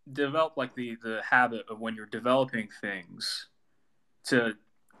like the habit of, when you're developing things, to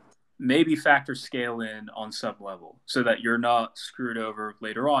maybe factor scale in on some level so that you're not screwed over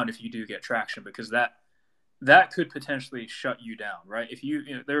later on if you do get traction, because that could potentially shut you down, right? If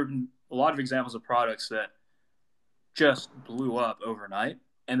there have been a lot of examples of products that just blew up overnight,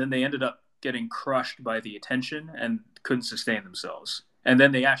 and then they ended up getting crushed by the attention and couldn't sustain themselves. And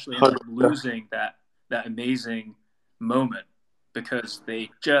then they actually ended up losing that amazing moment because they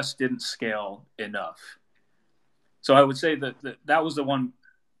just didn't scale enough. So I would say that was the one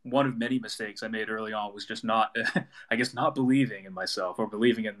of many mistakes I made early on, was just not, I guess, not believing in myself or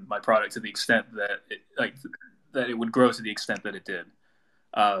believing in my product to the extent that it would grow to the extent that it did.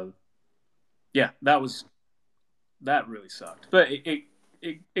 Yeah, that really sucked, but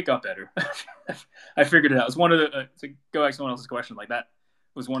it got better. I figured it out. It was one of the, to go back to someone else's question, like, that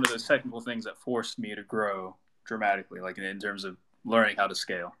was one of those technical things that forced me to grow dramatically, like in terms of learning how to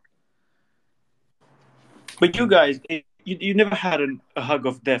scale. But you guys, you never had a hug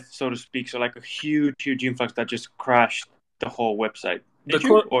of death, so to speak, so like a huge influx that just crashed the whole website. Did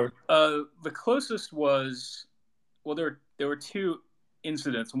you? Or the closest was, well, there were two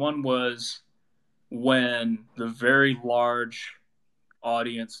incidents. One was when the very large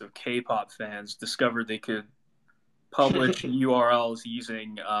audience of K-pop fans discovered they could publish URLs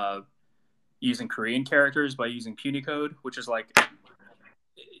using Korean characters by using Punycode, which is like,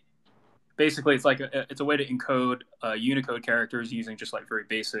 basically it's like it's a way to encode Unicode characters using just like very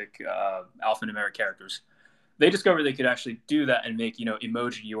basic alphanumeric characters. They discovered they could actually do that and make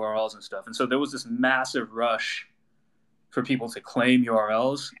emoji URLs and stuff. And so there was this massive rush for people to claim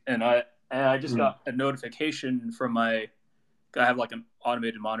URLs, and I just got a notification from I have like an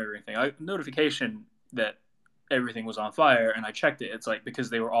automated monitoring thing. A notification that everything was on fire, and I checked it. It's like because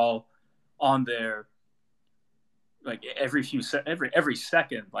they were all on there, like every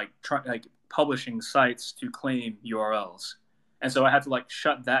second, like publishing sites to claim URLs, and so I had to like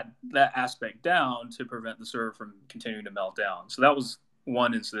shut that aspect down to prevent the server from continuing to melt down. So that was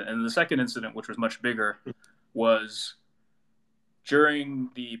one incident, and the second incident, which was much bigger, was during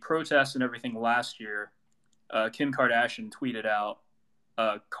the protests and everything last year. Kim Kardashian tweeted out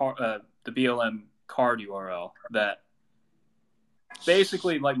the BLM card URL that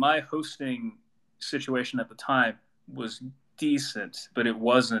basically, like, my hosting situation at the time was decent, but it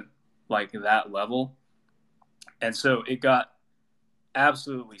wasn't like that level, and so it got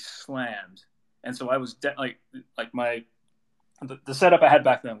absolutely slammed. And so I was the setup I had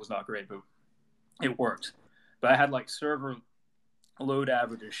back then was not great, but it worked. But I had like server load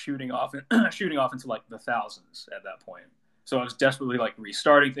averages shooting off into like the thousands at that point. So I was desperately like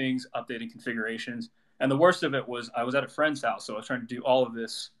restarting things, updating configurations, and the worst of it was I was at a friend's house, so I was trying to do all of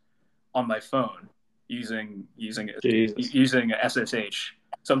this on my phone using a SSH.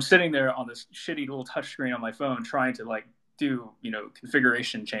 So I'm sitting there on this shitty little touchscreen on my phone trying to like do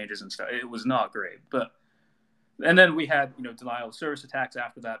configuration changes and stuff. It was not great, and then we had denial of service attacks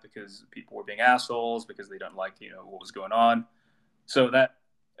after that because people were being assholes because they didn't like what was going on. So that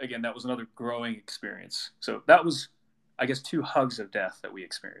was another growing experience. So that was, I guess, 2 hugs of death that we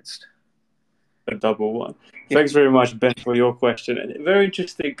experienced. A double one. Thanks very much, Ben, for your question. And a very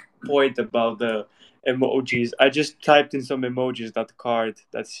interesting point about the emojis. I just typed in some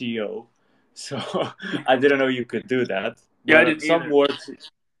emojis.card.co. So I didn't know you could do that. Yeah, I didn't some either. Words.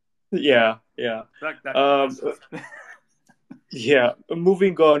 Yeah. Yeah.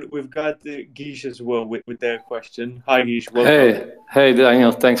 Moving on, we've got Gish as well with their question. Hi, Gish. Welcome. Hey,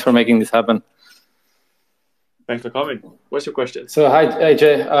 Daniel. Thanks for making this happen. Thanks for coming. What's your question? So, hi,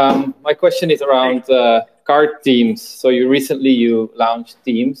 AJ. My question is around card themes. So, you launched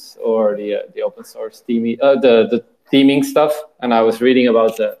themes, or the open source theming, the theming stuff, and I was reading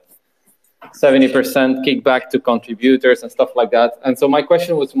about the 70% kickback to contributors and stuff like that. And so, my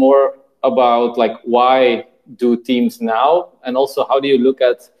question was more about like why do themes now, and also how do you look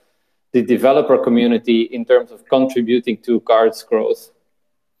at the developer community in terms of contributing to cards growth?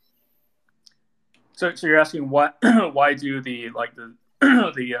 So you're asking why do the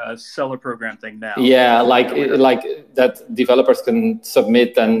seller program thing now? Yeah, like that developers can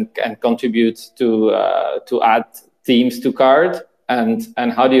submit and contribute to add themes to card, and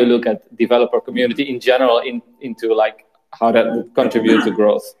how do you look at developer community in general into like how that would contribute to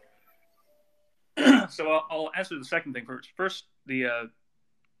growth? So I'll answer the second thing first. First,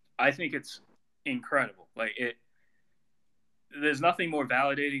 I think it's incredible. Like there's nothing more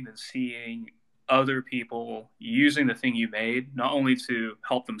validating than seeing other people using the thing you made, not only to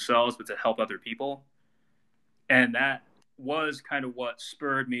help themselves, but to help other people. And that was kind of what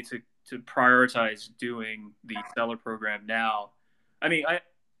spurred me to prioritize doing the seller program now. I mean,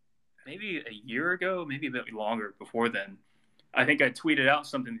 maybe a year ago, maybe a bit longer before then, I think I tweeted out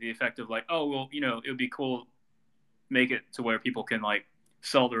something to the effect of like, oh, well, it would be cool, make it to where people can like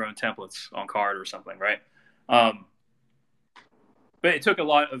sell their own templates on card or something, right? But it took a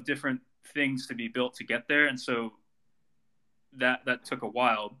lot of different things to be built to get there, and so that took a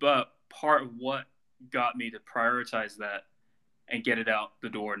while. But part of what got me to prioritize that and get it out the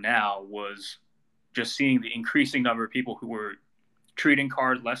door now was just seeing the increasing number of people who were treating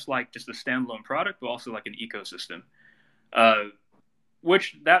card less like just a standalone product, but also like an ecosystem.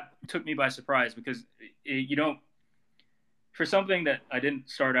 Which that took me by surprise, because for something that I didn't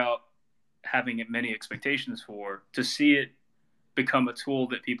start out having many expectations for, to see it become a tool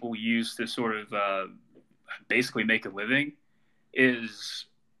that people use to sort of basically make a living is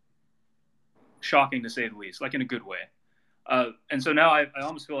shocking, to say the least, like in a good way. And so now I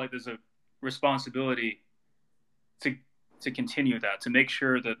almost feel like there's a responsibility to continue that, to make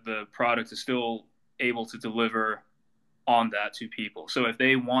sure that the product is still able to deliver on that to people. So if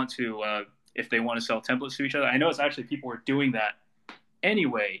they want to sell templates to each other, I know it's actually people were doing that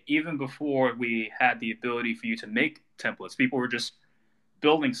anyway, even before we had the ability for you to make templates. People were just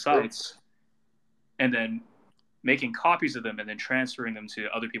building sites and then making copies of them and then transferring them to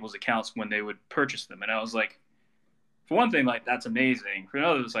other people's accounts when they would purchase them. And I was like, for one thing, like, that's amazing. For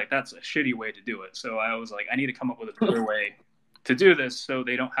another, it's like, that's a shitty way to do it. So I was like, I need to come up with a better way to do this so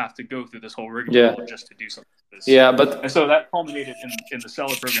they don't have to go through this whole rigmarole just to do something like this. Yeah, and so that culminated in the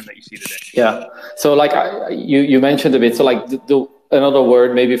seller program that you see today. Yeah. So like you mentioned a bit. So like another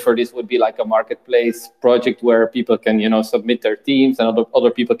word maybe for this would be like a marketplace project where people can, submit their teams and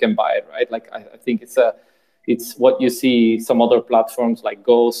other people can buy it, right? Like I think it's what you see some other platforms like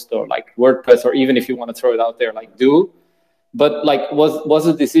Ghost or like WordPress, or even if you want to throw it out there, like do. But like, was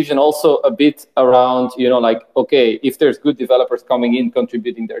the decision also a bit around, like, okay, if there's good developers coming in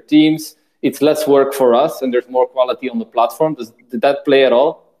contributing their teams, it's less work for us and there's more quality on the platform. Did that play at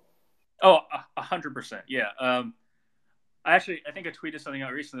all? Oh, 100%. Yeah. I think I tweeted something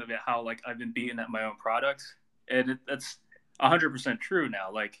out recently about how like I've been beaten at my own product, and that's 100% true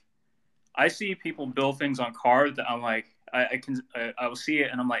now. Like I see people build things on card that I'm like, I will see it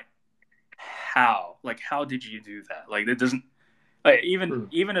and I'm like, how did you do that? Like that doesn't, like,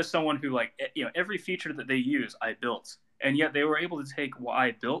 even as someone who like, every feature that they use I built, and yet they were able to take what I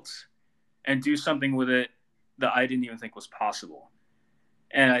built and do something with it that I didn't even think was possible.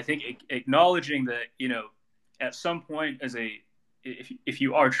 And I think acknowledging that, at some point if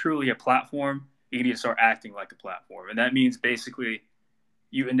you are truly a platform, you need to start acting like a platform, and that means basically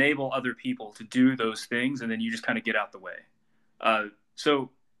you enable other people to do those things, and then you just kind of get out the way. So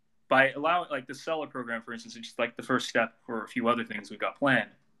by allowing, like, the seller program, for instance, it's just like the first step for a few other things we've got planned.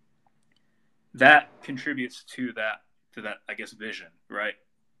 That contributes to that I guess vision, right?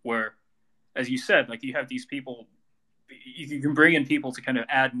 Where, as you said, like you have these people, you can bring in people to kind of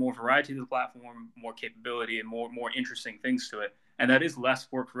add more variety to the platform, more capability, and more interesting things to it, and that is less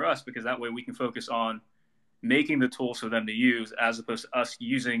work for us because that way we can focus on making the tools for them to use, as opposed to us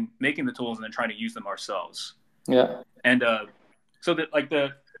making the tools and then trying to use them ourselves. Yeah. And so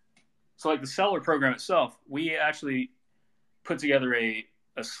the seller program itself, we actually put together a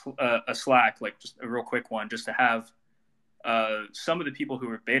Slack, like just a real quick one, just to have some of the people who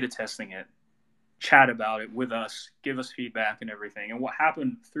were beta testing it chat about it with us, give us feedback and everything. And what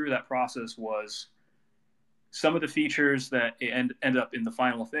happened through that process was some of the features that end up in the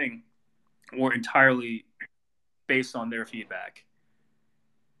final thing were entirely based on their feedback.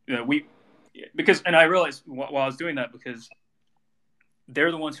 And I realized while I was doing that, because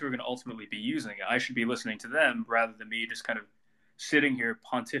they're the ones who are going to ultimately be using it, I should be listening to them rather than me just kind of sitting here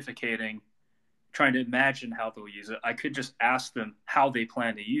pontificating, trying to imagine how they'll use it. I could just ask them how they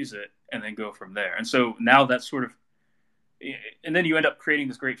plan to use it and then go from there. And so now that's sort of, and then you end up creating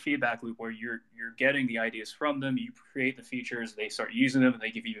this great feedback loop where you're getting the ideas from them, you create the features, they start using them, and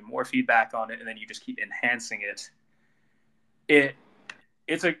they give you even more feedback on it, and then you just keep enhancing it.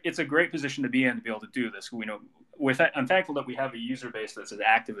 It's a great position to be in to be able to do this. I'm thankful that we have a user base that's as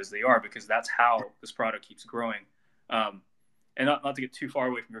active as they are, because that's how this product keeps growing. And not to get too far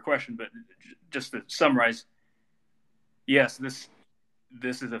away from your question, but just to summarize, yes,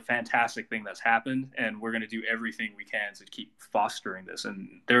 this is a fantastic thing that's happened, and we're going to do everything we can to keep fostering this.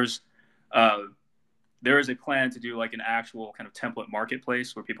 And there is a plan to do like an actual kind of template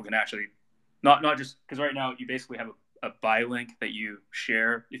marketplace where people can actually not just, because right now you basically have a buy link that you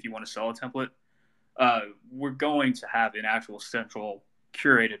share if you want to sell a template. We're going to have an actual central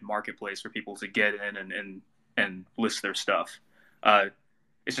curated marketplace for people to get in and list their stuff.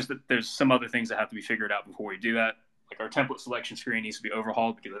 It's just that there's some other things that have to be figured out before we do that. Like our template selection screen needs to be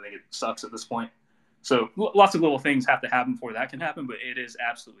overhauled because I think it sucks at this point. So lots of little things have to happen before that can happen, but it is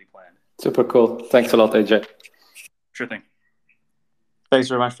absolutely planned. Super cool. Thanks a lot, AJ. Sure thing. Thanks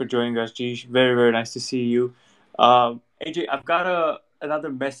very much for joining us, G. Very, very nice to see you. AJ, I've got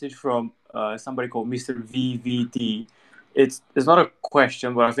another message from somebody called Mr. VVD. It's not a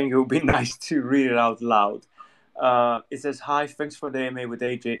question, but I think it would be nice to read it out loud. It says, "Hi, thanks for the AMA with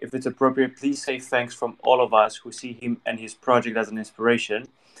AJ. If it's appropriate, please say thanks from all of us who see him and his project as an inspiration.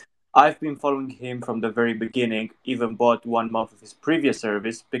 I've been following him from the very beginning, even bought 1 month of his previous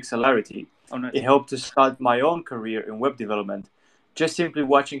service, Pixelarity. Oh, nice. It helped to start my own career in web development. Just simply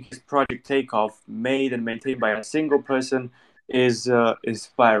watching his project take off, made and maintained by a single person, is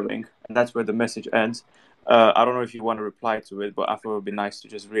inspiring." And that's where the message ends. I don't know if you want to reply to it, but I thought it would be nice to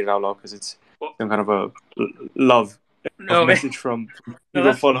just read it out loud because it's some kind of a love message from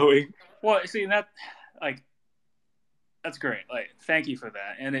people following. Well, see, that's great. Like, thank you for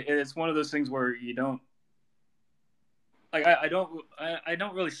that. And it's one of those things where you don't, like, I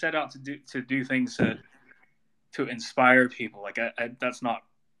don't really set out to do things to inspire people. Like that's not,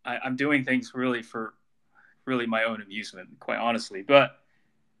 I'm doing things really for my own amusement, quite honestly. But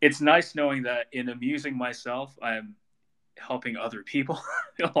it's nice knowing that in amusing myself, I'm helping other people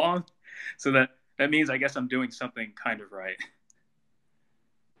along. So that means I guess I'm doing something kind of right.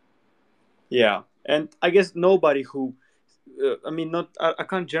 Yeah. And I guess nobody who, I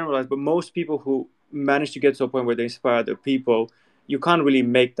can't generalize, but most people who manage to get to a point where they inspire other people, you can't really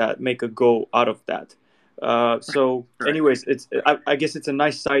make a goal out of that. So, Right. anyways, I guess it's a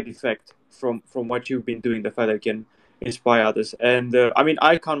nice side effect from what you've been doing. The fact that it can inspire others, and I mean,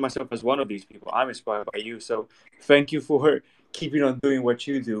 I count myself as one of these people. I'm inspired by you, so thank you for keeping on doing what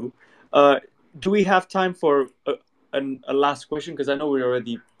you do. Do we have time for a last question? Because I know we're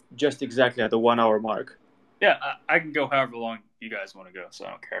already just exactly at the 1 hour mark. Yeah, I can go however long you guys want to go, so I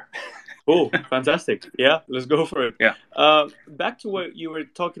don't care. Cool, fantastic. Yeah, let's go for it. Yeah. Back to what you were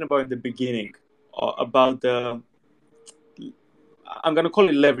talking about in the beginning about the. I'm going to call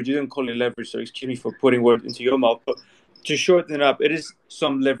it leverage. You didn't call it leverage, so excuse me for putting words into your mouth. But to shorten it up, it is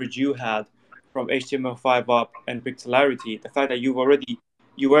some leverage you had from HTML5 up and pixelarity. The fact that you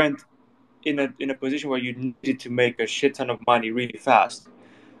weren't in a position where you needed to make a shit ton of money really fast.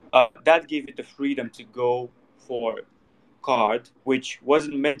 That gave you the freedom to go for card, which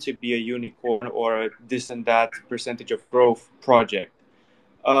wasn't meant to be a unicorn or a this and that percentage of growth project.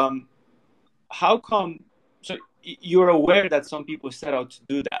 How come? So you're aware that some people set out to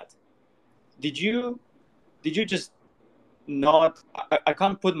do that. Did you? Did you just not? I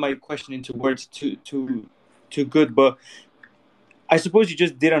can't put my question into words too good, but I suppose you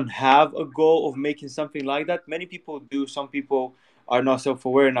just didn't have a goal of making something like that. Many people do. Some people are not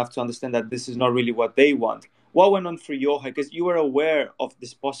self-aware enough to understand that this is not really what they want. What went on for Yoha? Because you were aware of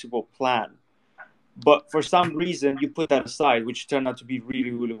this possible plan, but for some reason you put that aside, which turned out to be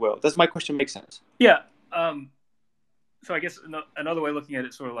really, really well. Does my question make sense? Yeah. So I guess another way of looking at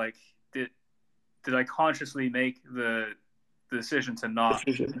it, sort of like, did I consciously make the decision to not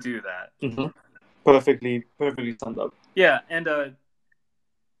do that? Mm-hmm. Perfectly summed up. Yeah, and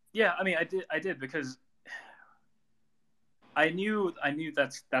yeah, I mean, I did because I knew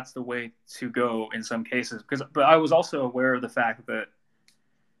that's the way to go in some cases. But I was also aware of the fact that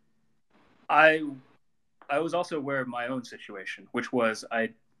I was also aware of my own situation, which was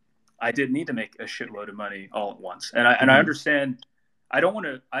I didn't need to make a shitload of money all at once, and I understand. I don't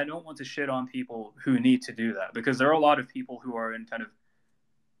want to shit on people who need to do that, because there are a lot of people who are in kind of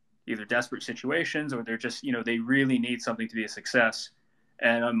either desperate situations, or they're just, they really need something to be a success.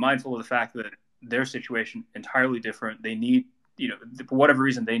 And I'm mindful of the fact that their situation entirely different. They need, for whatever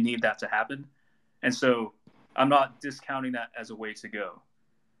reason, they need that to happen. And so I'm not discounting that as a way to go.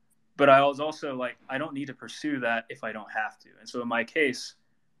 But I was also like, I don't need to pursue that if I don't have to. And so in my case,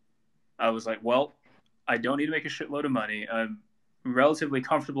 I was like, well, I don't need to make a shitload of money. I'm relatively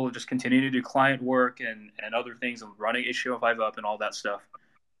comfortable just continuing to do client work and other things, and running HTML5 up and all that stuff.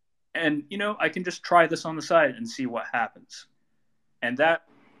 And, I can just try this on the side and see what happens. And that,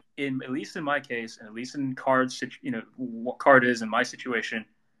 at least in my case, and at least in Card's, what Card is in my situation,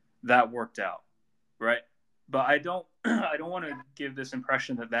 that worked out, right? But I don't want to give this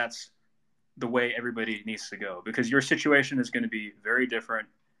impression that that's the way everybody needs to go, because your situation is going to be very different.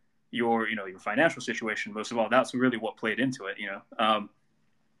 Your financial situation, most of all, that's really what played into it,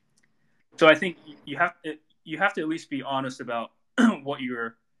 So I think you have to at least be honest about what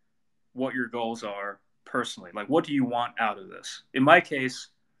your goals are personally. Like, what do you want out of this? In my case,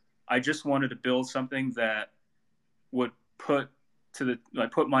 I just wanted to build something that would put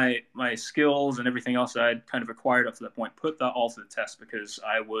my skills and everything else that I'd kind of acquired up to that point, put that all to the test, because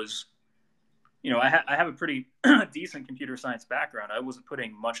I was, I have a pretty decent computer science background. I wasn't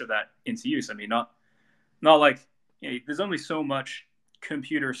putting much of that into use. I mean, not like, there's only so much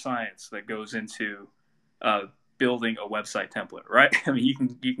computer science that goes into building a website template, right? I mean, you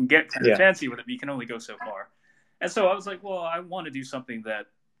can get kind of fancy with it, but you can only go so far. And so I was like, well, I want to do something that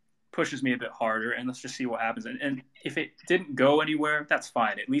pushes me a bit harder, and let's just see what happens. And if it didn't go anywhere, that's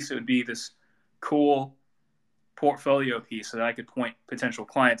fine. At least it would be this cool portfolio piece that I could point potential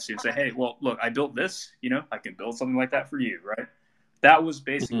clients to and say, hey, well, look, I built this, I can build something like that for you, right? That was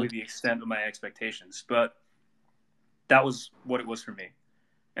basically the extent of my expectations, but that was what it was for me.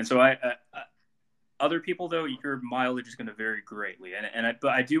 And so other people, though, your mileage is going to vary greatly.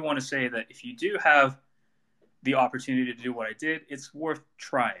 But I do want to say that if you do have the opportunity to do what I did, it's worth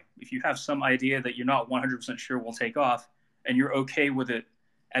trying. If you have some idea that you're not 100% sure will take off, and you're okay with it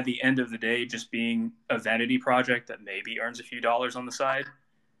at the end of the day just being a vanity project that maybe earns a few dollars on the side,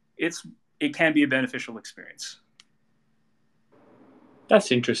 it can be a beneficial experience. That's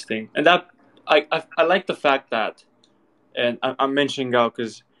interesting. And that I like the fact that, and I'm mentioning out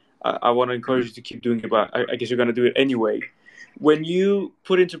because I want to encourage you to keep doing it, but I guess you're going to do it anyway. When you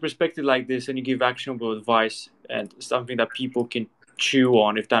put into perspective like this and you give actionable advice and something that people can chew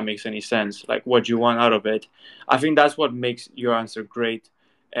on, if that makes any sense, like what you want out of it, I think that's what makes your answer great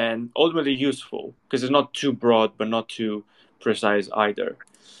and ultimately useful, because it's not too broad but not too precise either.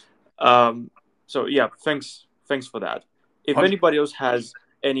 So yeah, thanks for that. If anybody else has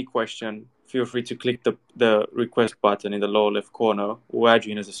any question, feel free to click the request button in the lower left corner. We'll add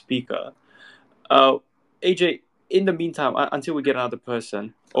you in as a speaker. AJ, in the meantime, until we get another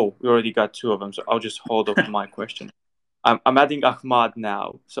person, we already got two of them, so I'll just hold off my question. I'm adding Ahmad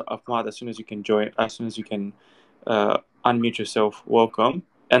now. So Ahmad, as soon as you can unmute yourself, welcome.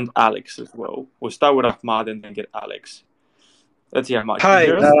 And Alex as well. We'll start with Ahmad and then get Alex. Let's see, Ahmad. Hi,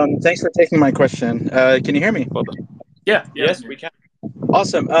 thanks for taking my question. Can you hear me? Yeah. Yes, we can.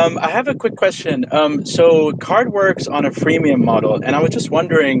 Awesome. I have a quick question. So Card works on a freemium model, and I was just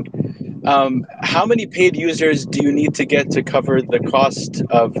wondering, how many paid users do you need to get to cover the cost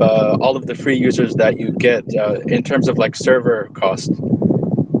of all of the free users that you get in terms of like server cost?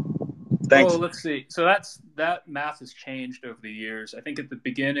 Thanks. Oh, let's see. So that math has changed over the years. I think at the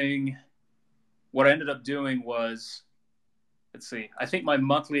beginning, what I ended up doing was, let's see, I think my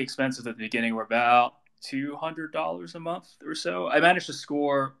monthly expenses at the beginning were about $200 a month or so. I managed to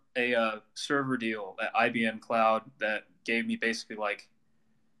score a server deal at IBM Cloud that gave me basically like,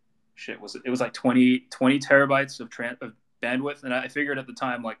 it was like 20 terabytes of bandwidth. And I figured at the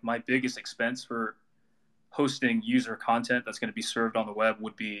time, like my biggest expense for hosting user content that's going to be served on the web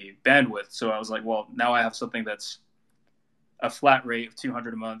would be bandwidth. So I was like, well, now I have something that's a flat rate of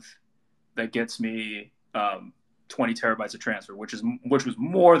 $200 a month that gets me 20 terabytes of transfer, which was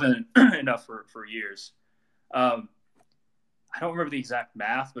more than enough for years. I don't remember the exact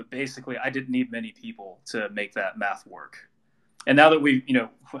math, but basically I didn't need many people to make that math work. And now that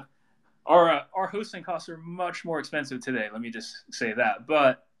our hosting costs are much more expensive today, let me just say that.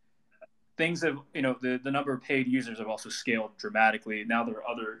 But things have, the number of paid users have also scaled dramatically. Now there are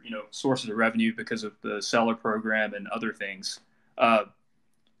other, sources of revenue because of the seller program and other things.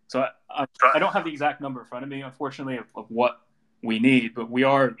 So I don't have the exact number in front of me, unfortunately, of what we need, but we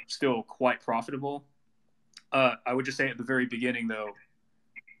are still quite profitable. I would just say at the very beginning, though,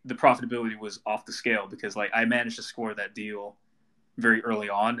 the profitability was off the scale because like I managed to score that deal very early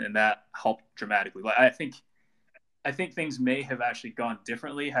on, and that helped dramatically. Like I think things may have actually gone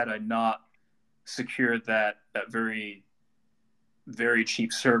differently had I not secured that very, very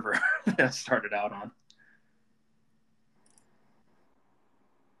cheap server that I started out on.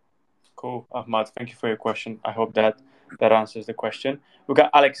 Cool, Ahmad. Thank you for your question. I hope that answers the question. We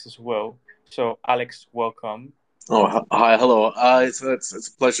got Alex as well. So Alex, welcome. Oh, hi, hello. It's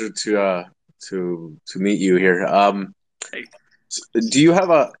a pleasure to meet you here. Hey. Do you have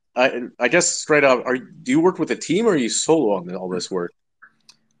I guess straight up, do you work with a team or are you solo on all this work?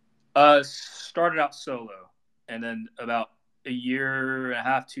 Started out solo, and then about a year and a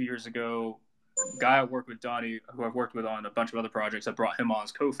half, 2 years ago, guy I work with, Donnie, who I've worked with on a bunch of other projects, I brought him on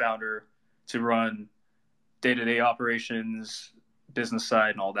as co-founder to run day-to-day operations, business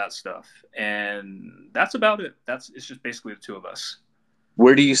side, and all that stuff. And that's about it. It's just basically the two of us.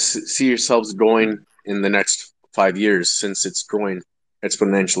 Where do you see yourselves going in the next 5 years, since it's growing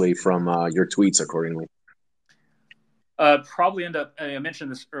exponentially from your tweets accordingly? Probably end up, I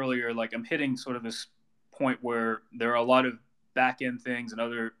mentioned this earlier, like I'm hitting sort of this point where there are a lot of back-end things and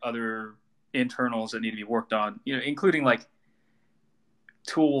other internals that need to be worked on, including like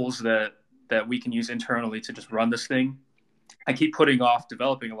tools that we can use internally to just run this thing. I keep putting off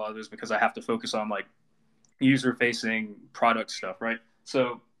developing a lot of those because I have to focus on like user-facing product stuff, right?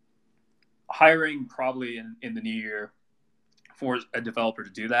 So hiring probably in the new year for a developer to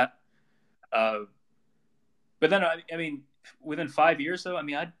do that. But then, I mean, within 5 years, though, I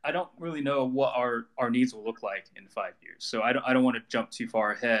mean, I don't really know what our needs will look like in 5 years. So I don't want to jump too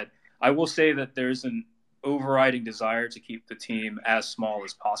far ahead. I will say that there's an overriding desire to keep the team as small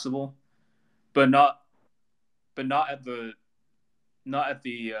as possible, but not at the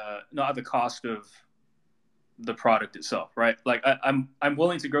cost of the product itself, right? Like I'm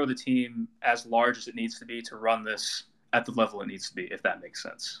willing to grow the team as large as it needs to be to run this at the level it needs to be, if that makes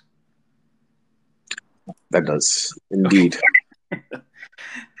sense. That does indeed.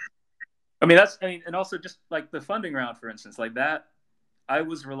 I mean, and also just like the funding round, for instance, like that, I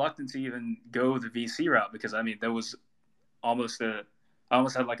was reluctant to even go the VC route because I mean, there was I almost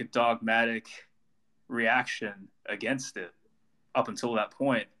had like a dogmatic reaction against it up until that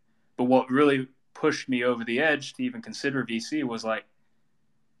point. But what really pushed me over the edge to even consider VC was like,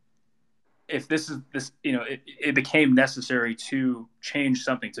 if it became necessary to change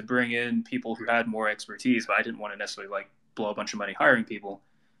something, to bring in people who had more expertise, but I didn't want to necessarily like blow a bunch of money hiring people.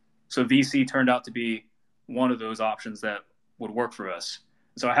 So VC turned out to be one of those options that would work for us.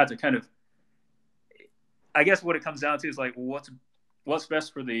 So I had to kind of, I guess what it comes down to is like, what's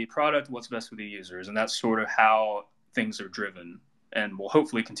best for the product, what's best for the users. And that's sort of how things are driven and will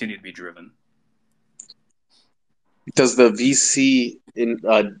hopefully continue to be driven. Does the VC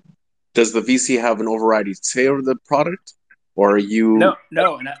does the VC have an overriding say over the product, or are you? No,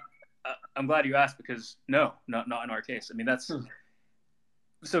 and I'm glad you asked, because not in our case. I mean, that's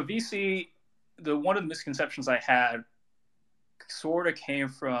so VC. One of the misconceptions I had sort of came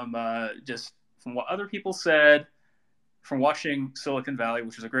from just from what other people said, from watching Silicon Valley,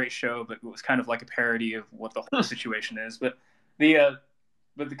 which was a great show, but it was kind of like a parody of what the whole situation is. But the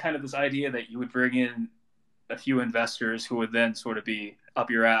kind of this idea that you would bring in a few investors who would then sort of be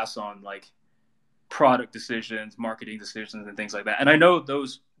up your ass on like product decisions, marketing decisions, and things like that. And I know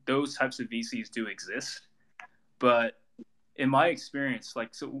those types of VCs do exist, but in my experience,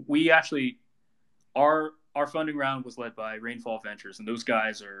 like, so we actually our funding round was led by Rainfall Ventures, and those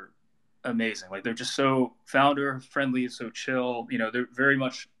guys are amazing. Like, they're just so founder friendly, so chill. You know, they're very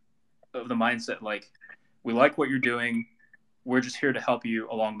much of the mindset like, we like what you're doing. We're just here to help you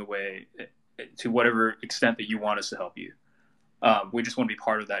along the way to whatever extent that you want us to help you. We just want to be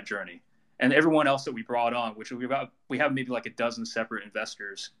part of that journey. And everyone else that we brought on, which we have maybe like a dozen separate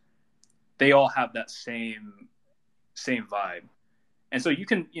investors, they all have that same vibe. And so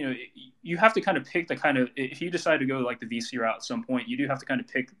you have to kind of pick the kind of, if you decide to go like the VC route at some point, you do have to kind of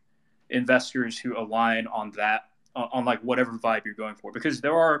pick investors who align on that, on like whatever vibe you're going for, because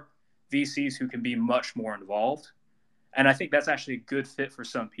there are VCs who can be much more involved. And I think that's actually a good fit for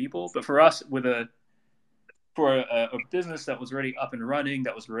some people. But for us, for a business that was already up and running,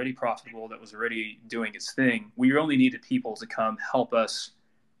 that was already profitable, that was already doing its thing, we only needed people to come help us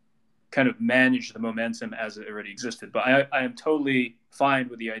kind of manage the momentum as it already existed. But I am totally fine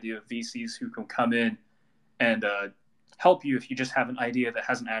with the idea of VCs who can come in and help you if you just have an idea that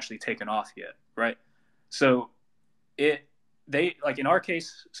hasn't actually taken off yet, right? So they like in our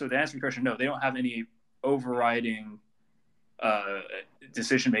case, so to answer your question, no, they don't have any overriding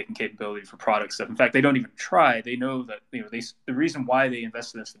decision-making capability for product stuff. In fact, they don't even try. They know that, the reason why they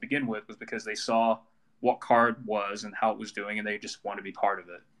invested in this to begin with was because they saw what Card was and how it was doing, and they just want to be part of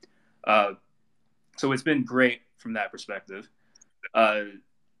it. So it's been great from that perspective. But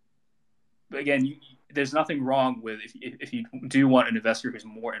again, there's nothing wrong with if you do want an investor who's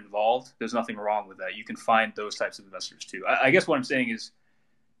more involved. There's nothing wrong with that. You can find those types of investors too. I guess what I'm saying is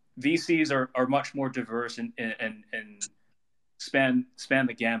VCs are much more diverse and span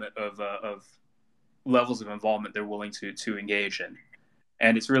the gamut of levels of involvement they're willing to engage in.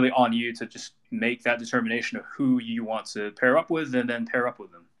 And it's really on you to just make that determination of who you want to pair up with, and then pair up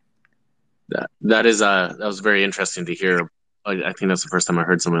with them. That was very interesting to hear. I think that's the first time I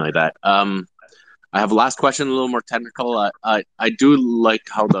heard something like that. I have a last question, a little more technical. I do like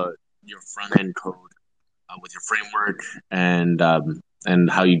how your front end code with your framework and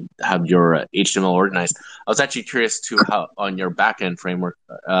how you have your HTML organized. I was actually curious too how on your backend framework,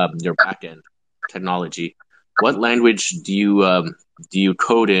 your backend technology, what language do you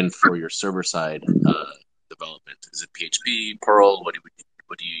code in for your server side development? Is it PHP, Perl? What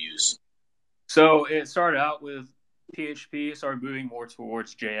do you use? So it started out with PHP, started moving more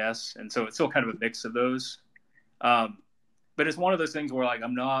towards JS, and so it's still kind of a mix of those. But it's one of those things where like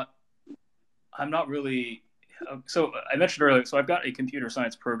I'm not really. So I mentioned earlier, so I've got a computer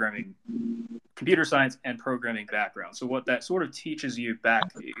science and programming background. So what that sort of teaches you back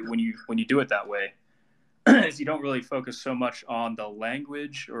when you do it that way is you don't really focus so much on the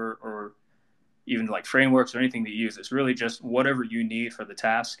language or even like frameworks or anything that you use. It's really just whatever you need for the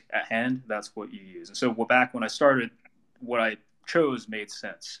task at hand, that's what you use. And so back when I started, what I chose made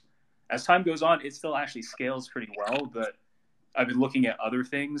sense. As time goes on, it still actually scales pretty well, but I've been looking at other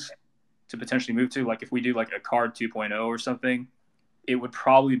things to potentially move to. Like if we do like a Card 2.0 or something, it would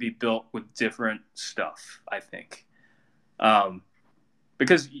probably be built with different stuff, I think.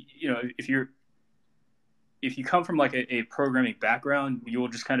 Because, if you come from like a programming background, you will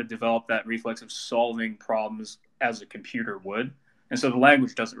just kind of develop that reflex of solving problems as a computer would. And so the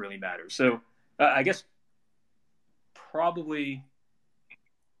language doesn't really matter. So I guess probably,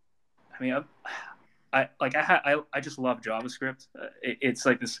 I mean, I just love JavaScript. It's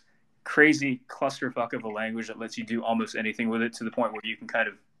like this crazy clusterfuck of a language that lets you do almost anything with it, to the point where you can kind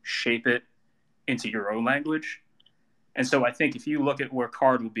of shape it into your own language. And so I think if you look at where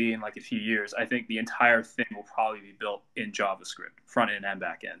Card will be in like a few years, I think the entire thing will probably be built in JavaScript, front end and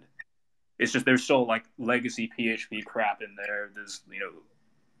back end. It's just there's still like legacy PHP crap in there. There's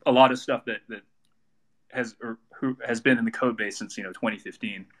a lot of stuff that has been in the code base since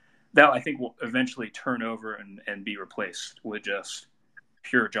 2015. That I think will eventually turn over and be replaced with just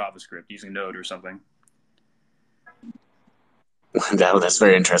pure JavaScript using Node or something. That's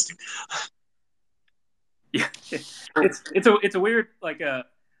very interesting. Yeah, it's a weird like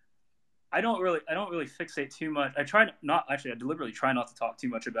I don't really fixate too much. I deliberately try not to talk too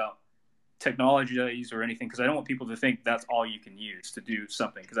much about technology that I use or anything, because I don't want people to think that's all you can use to do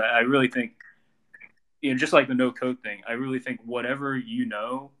something. Because I really think, just like the no code thing, I really think whatever you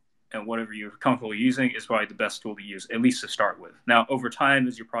know and whatever you're comfortable using is probably the best tool to use, at least to start with. Now, over time,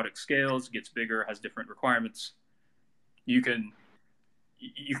 as your product scales, gets bigger, has different requirements, you can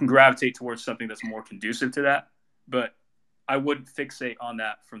gravitate towards something that's more conducive to that. But I wouldn't fixate on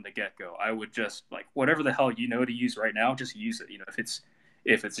that from the get-go. I would just, like, whatever the hell you know to use right now, just use it.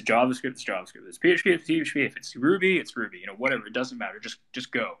 If it's JavaScript, it's JavaScript. If it's PHP, it's PHP. If it's Ruby, it's Ruby. Whatever. It doesn't matter.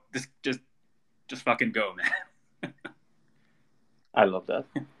 Just go. Just fucking go, man. I love that.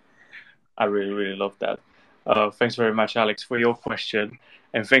 I really, really love that. Thanks very much, Alex, for your question.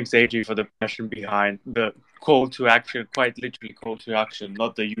 And thanks, AJ, for the passion behind the call to action, quite literally call to action,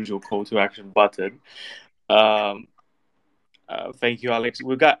 not the usual call to action button. Thank you, Alex.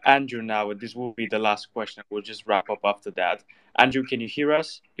 We've got Andrew now, and this will be the last question. We'll just wrap up after that. Andrew, can you hear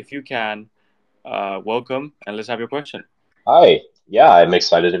us? If you can, welcome, and let's have your question. Hi. Yeah, I'm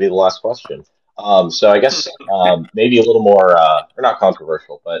excited to be the last question. So I guess maybe a little more, or not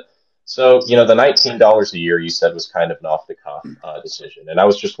controversial, but so, the $19 a year you said was kind of an off the cuff decision. And I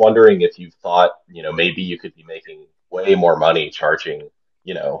was just wondering if you thought, maybe you could be making way more money charging,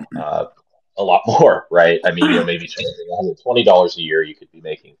 a lot more, right? I mean, maybe charging $120 a year, you could be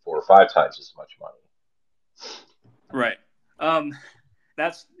making 4 or 5 times as much money. Right.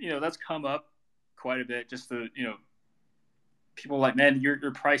 That's come up quite a bit. Just the, people are like, man,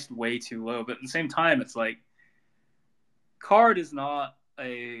 you're priced way too low. But at the same time, it's like, Card is not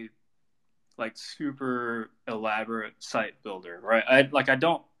a like super elaborate site builder, right? I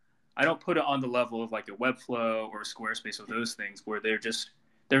don't put it on the level of like a Webflow or a Squarespace or those things where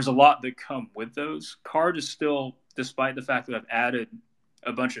there's a lot that come with those. Card is still, despite the fact that I've added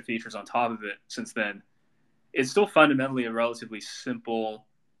a bunch of features on top of it since then, it's still fundamentally a relatively simple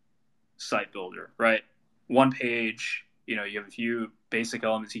site builder, right? One page, you have a few basic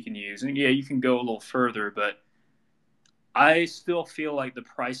elements you can use, and yeah, you can go a little further, but I still feel like the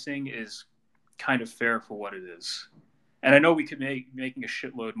pricing is kind of fair for what it is. And I know we could making a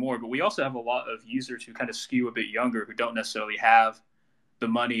shitload more, but we also have a lot of users who kind of skew a bit younger, who don't necessarily have the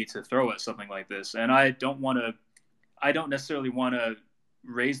money to throw at something like this. And I don't necessarily want to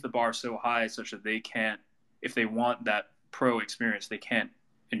raise the bar so high such that they can't, if they want that pro experience, they can't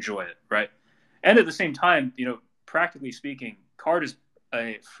enjoy it, right? And at the same time, practically speaking, Card is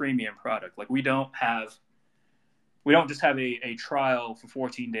a freemium product. Like, we don't just have a trial for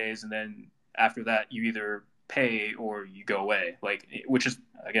 14 days and then after that you either pay or you go away, like, which is,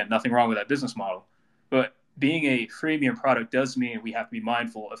 again, nothing wrong with that business model. But being a freemium product does mean we have to be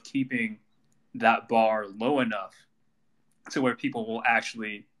mindful of keeping that bar low enough to where people will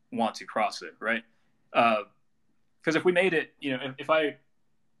actually want to cross it, right? Because if we made it, if I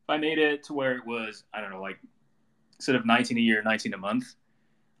made it to where it was, I don't know, like, instead of 19 a year, 19 a month,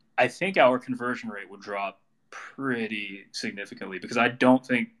 I think our conversion rate would drop pretty significantly, because I don't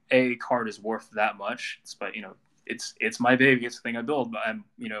think Card is worth that much. But it's my baby, it's the thing I build, but I'm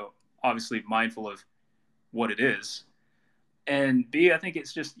obviously mindful of what it is. And B, I think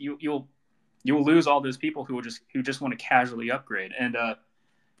it's just you'll lose all those people who just want to casually upgrade. And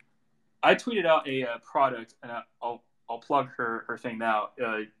I tweeted out a product, and I'll plug her thing now.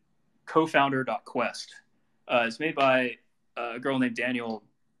 Cofounder.quest. It's made by a girl named Daniel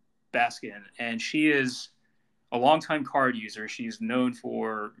Baskin, and she is a longtime Card user. She's known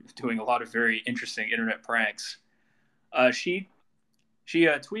for doing a lot of very interesting internet pranks. She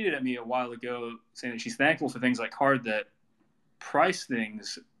tweeted at me a while ago saying that she's thankful for things like Card that price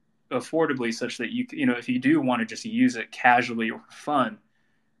things affordably, such that if you do want to just use it casually or for fun,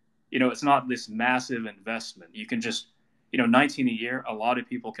 it's not this massive investment. You can just, 19 a year, a lot of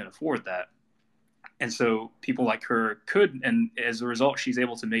people can afford that. And so people like her could, and as a result, she's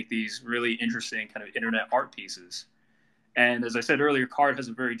able to make these really interesting kind of internet art pieces. And as I said earlier, Card has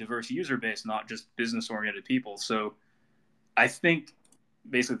a very diverse user base, not just business-oriented people. So I think,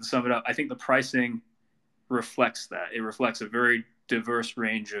 basically to sum it up, I think the pricing reflects that. It reflects a very diverse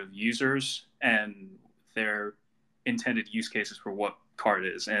range of users and their intended use cases for what Card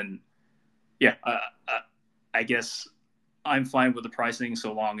is. And yeah, I guess I'm fine with the pricing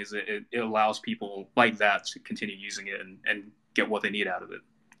so long as it allows people like that to continue using it and get what they need out of it.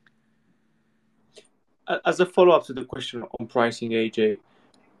 As a follow-up to the question on pricing, AJ,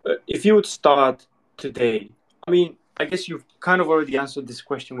 if you would start today, I mean, I guess you've kind of already answered this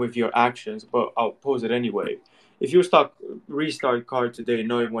question with your actions, but I'll pose it anyway. If you restart Card today,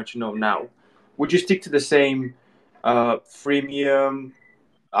 knowing what you know now, would you stick to the same freemium?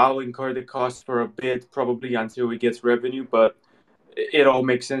 I'll incur the cost for a bit, probably until it gets revenue, but it all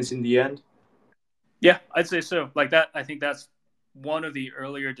makes sense in the end? Yeah, I'd say so. Like that, I think that's one of the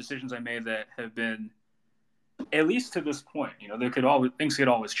earlier decisions I made that have been, at least to this point, things could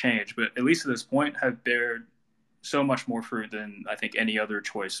always change, but at least to this point have bared so much more fruit than I think any other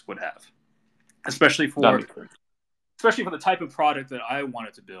choice would have. Especially for the type of product that I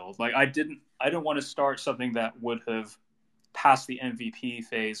wanted to build. Like I didn't want to start something that would have passed the MVP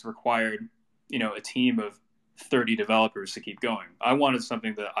phase, required, a team of 30 developers to keep going. I wanted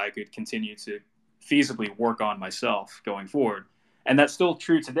something that I could continue to feasibly work on myself going forward. And that's still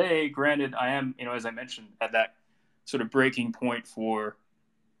true today. Granted, I am, as I mentioned, at that sort of breaking point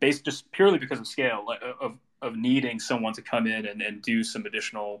based just purely because of scale, of needing someone to come in and do some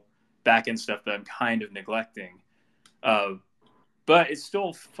additional back end stuff that I'm kind of neglecting. But it's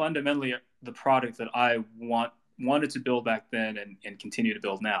still fundamentally the product that I wanted to build back then and continue to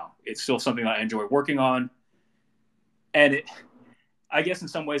build now. It's still something that I enjoy working on. And I guess in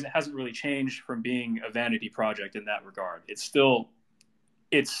some ways it hasn't really changed from being a vanity project in that regard. It's still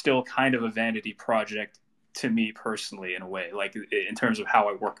kind of a vanity project to me personally, in a way, like in terms of how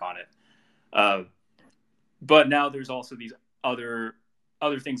I work on it. But now there's also these other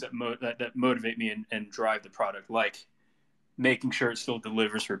things that motivate me and drive the product, like making sure it still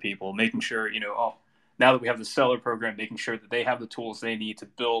delivers for people, making sure, now that we have the seller program, making sure that they have the tools they need to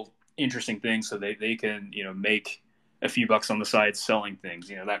build interesting things so they can, make a few bucks on the side selling things,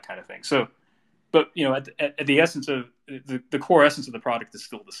 that kind of thing. So, but, at the essence of the core essence of the product is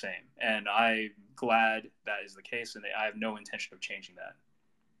still the same. And I'm glad that is the case. And I have no intention of changing that.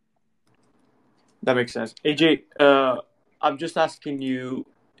 That makes sense. AJ, I'm just asking you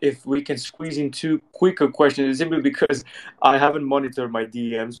if we can squeeze in two quicker questions, simply because I haven't monitored my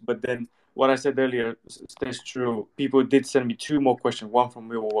DMs, but then what I said earlier stays true. People did send me two more questions, one from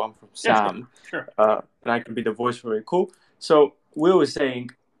Will, one from Sam. Yeah, sure. And I can be the voice for it. Cool. So Will is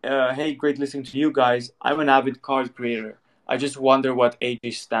saying, hey, great listening to you guys. I'm an avid card creator. I just wonder what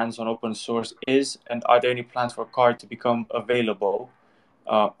AJ's stance on open source is, and are there any plans for card to become available?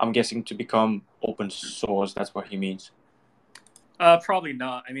 I'm guessing to become open source. That's what he means. Probably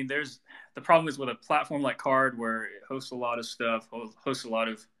not. I mean, the problem is with a platform like Card, where it hosts a lot of stuff, hosts a lot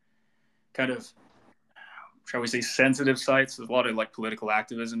of kind of, shall we say, sensitive sites. There's a lot of like political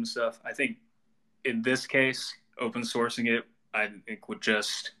activism and stuff. I think in this case, open sourcing it, I think would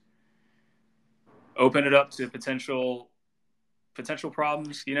just open it up to potential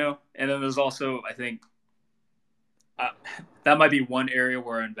problems, And then there's also, I think, that might be one area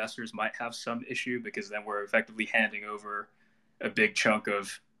where investors might have some issue, because then we're effectively handing over a big chunk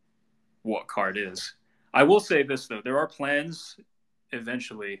of what Card is. I will say this, though. There are plans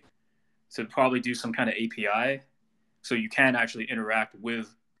eventually to probably do some kind of API so you can actually interact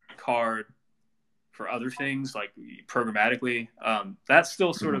with Card for other things, like programmatically. That's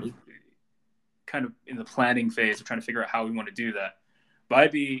still sort of kind of in the planning phase of trying to figure out how we want to do that. But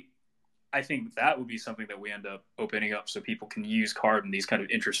I think that would be something that we end up opening up so people can use Card in these kind of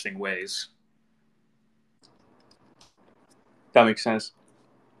interesting ways. That makes sense.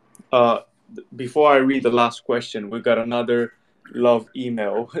 Before I read the last question, we got another love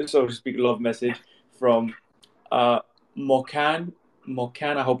email, so to speak, love message from Mokan.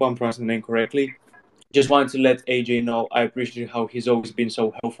 Mokan, I hope I'm pronouncing the name correctly. Just wanted to let AJ know I appreciate how he's always been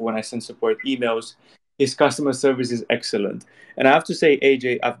so helpful when I send support emails. His customer service is excellent. And I have to say,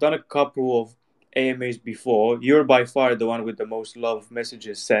 AJ, I've done a couple of AMAs before. You're by far the one with the most love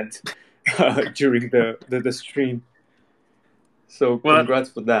messages sent during the stream. So congrats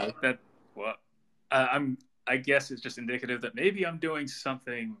for that. I guess it's just indicative that maybe I'm doing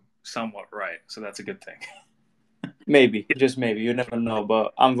something somewhat right. So that's a good thing. Maybe, just maybe. You never know.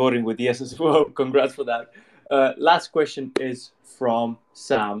 But I'm voting with yes as well. Congrats for that. Last question is from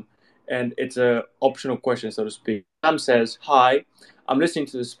Sam, and it's an optional question, so to speak. Sam says, hi, I'm listening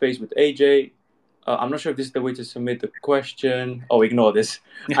to the space with AJ. I'm not sure if this is the way to submit the question. Oh, ignore this.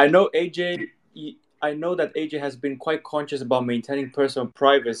 I know that AJ has been quite conscious about maintaining personal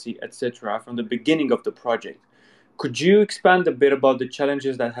privacy, etc., from the beginning of the project. Could you expand a bit about the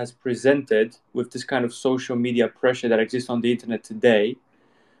challenges that has presented with this kind of social media pressure that exists on the internet today?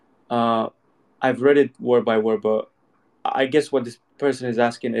 I've read it word by word, but I guess what this person is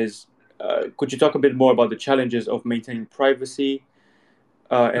asking is, could you talk a bit more about the challenges of maintaining privacy?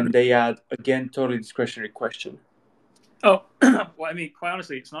 And they add, again, totally discretionary question. Oh, well, I mean, quite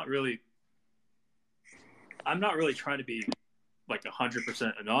honestly, I'm not really trying to be like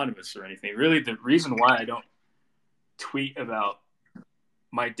 100% anonymous or anything. Really, the reason why I don't tweet about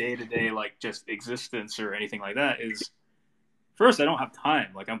my day-to-day like just existence or anything like that is, first, I don't have time.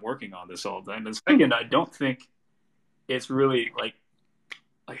 Like, I'm working on this all the time. And second, I don't think it's really like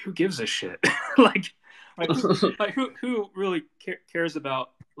like who gives a shit? like who really cares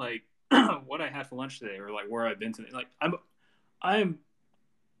about like what I had for lunch today or like where I've been today? Like I'm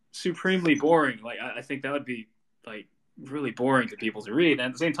supremely boring. Like I think that would be like really boring to people to read. And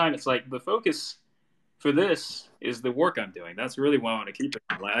at the same time, it's like the focus for this is the work I'm doing. That's really what I want to keep it.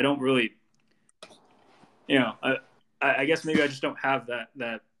 Like I don't really, I guess maybe I just don't have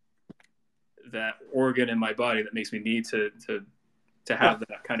that organ in my body that makes me need to have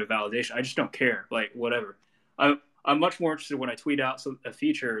that kind of validation. I just don't care. Like whatever. I'm much more interested when I tweet out a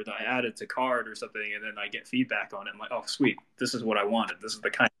feature that I added to Card or something, and then I get feedback on it. I'm like, oh, sweet, this is what I wanted. This is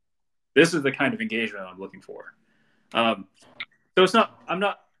the kind of engagement I'm looking for. So it's not. I'm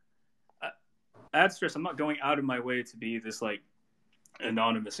not. Add stress. I'm not going out of my way to be this like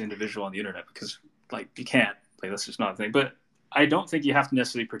anonymous individual on the internet because like you can't. Like that's just not a thing. But I don't think you have to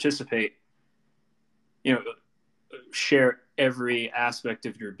necessarily participate. Share every aspect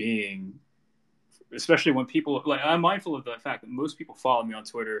of your being, especially when people like. I'm mindful of the fact that most people follow me on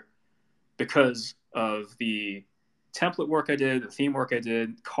Twitter because of the template work I did, the theme work I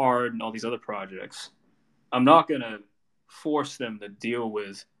did, Card, and all these other projects. I'm not going to force them to deal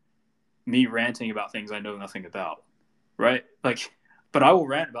with me ranting about things I know nothing about, right? Like, but I will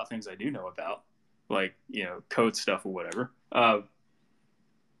rant about things I do know about, like, code stuff or whatever.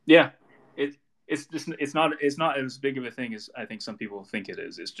 Yeah, it's not as big of a thing as I think some people think it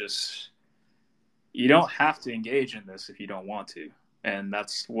is. It's just, you don't have to engage in this if you don't want to. And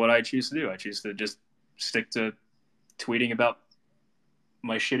that's what I choose to do. I choose to just stick to tweeting about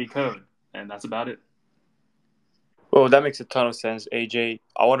my shitty code, and that's about it. Well, that makes a ton of sense, AJ.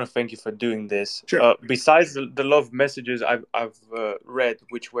 I want to thank you for doing this. Sure. Besides the love messages I've read,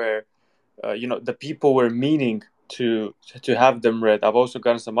 which were, the people were meaning to have them read. I've also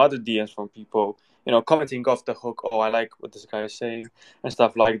gotten some other DMs from people, commenting off the hook. Oh, I like what this guy is saying and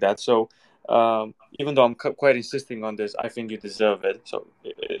stuff like that. So even though I'm quite insisting on this, I think you deserve it. So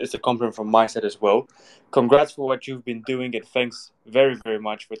it's a compliment from my side as well. Congrats for what you've been doing, and thanks very, very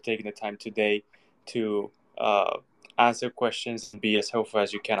much for taking the time today to answer questions and be as helpful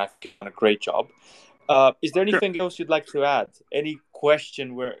as you can. I think you've done a great job. Is there anything else you'd like to add? Any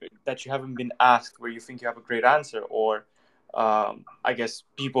question that you haven't been asked where you think you have a great answer? Or I guess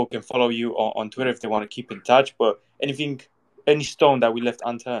people can follow you on Twitter if they want to keep in touch. But any stone that we left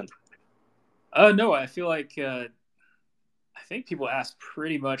unturned? No, I feel like I think people ask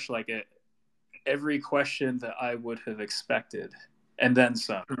pretty much like every question that I would have expected, and then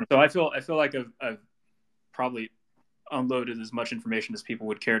some. So I feel like I've probably unloaded as much information as people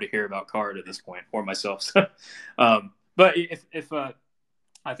would care to hear about Card at this point, or myself. But if I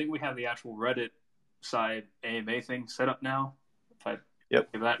think we have the actual Reddit side AMA thing set up now. If I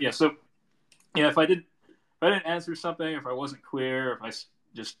give that, yeah. So if I didn't answer something, if I wasn't clear, if I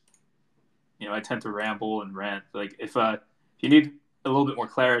just I tend to ramble and rant. Like if you need a little bit more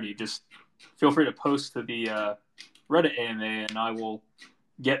clarity, just feel free to post to the Reddit AMA, and I will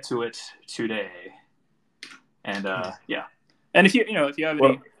get to it today. And yeah, and if you have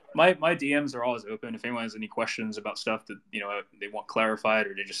any, my DMs are always open. If anyone has any questions about stuff that they want clarified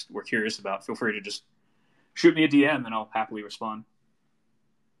or they just were curious about, feel free to just shoot me a DM, and I'll happily respond.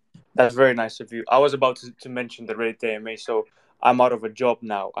 That's very nice of you. I was about to mention the Reddit AMA, so I'm out of a job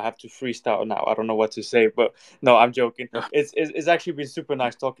now. I have to freestyle now. I don't know what to say, but no, I'm joking. It's actually been super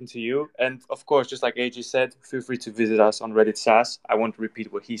nice talking to you. And of course, just like AJ said, feel free to visit us on Reddit SAS. I won't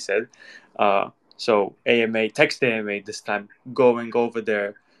repeat what he said. So AMA, text AMA this time, going over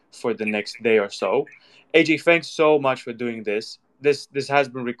there for the next day or so. AJ, thanks so much for doing this. This has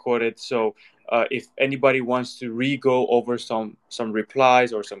been recorded, so if anybody wants to re-go over some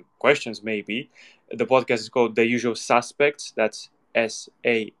replies or some questions, maybe the podcast is called The Usual Suspects. That's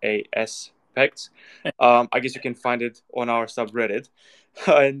SAAS Pects. I guess you can find it on our subreddit.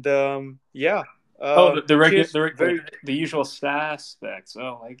 And yeah. The usual suspects.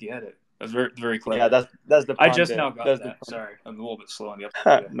 Oh, I get it. That's very, very clever. Yeah, that's the. I just now got that. Sorry, I'm a little bit slow on the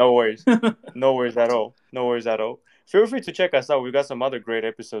uptake. No worries, no worries at all. No worries at all. Feel free to check us out. We've got some other great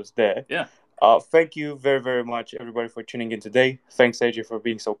episodes there. Yeah. Thank you very, very much, everybody, for tuning in today. Thanks, AJ, for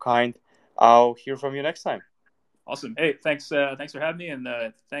being so kind. I'll hear from you next time. Awesome. Hey, thanks for having me,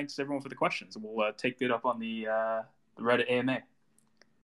 and thanks everyone for the questions. We'll take it up on the Reddit AMA.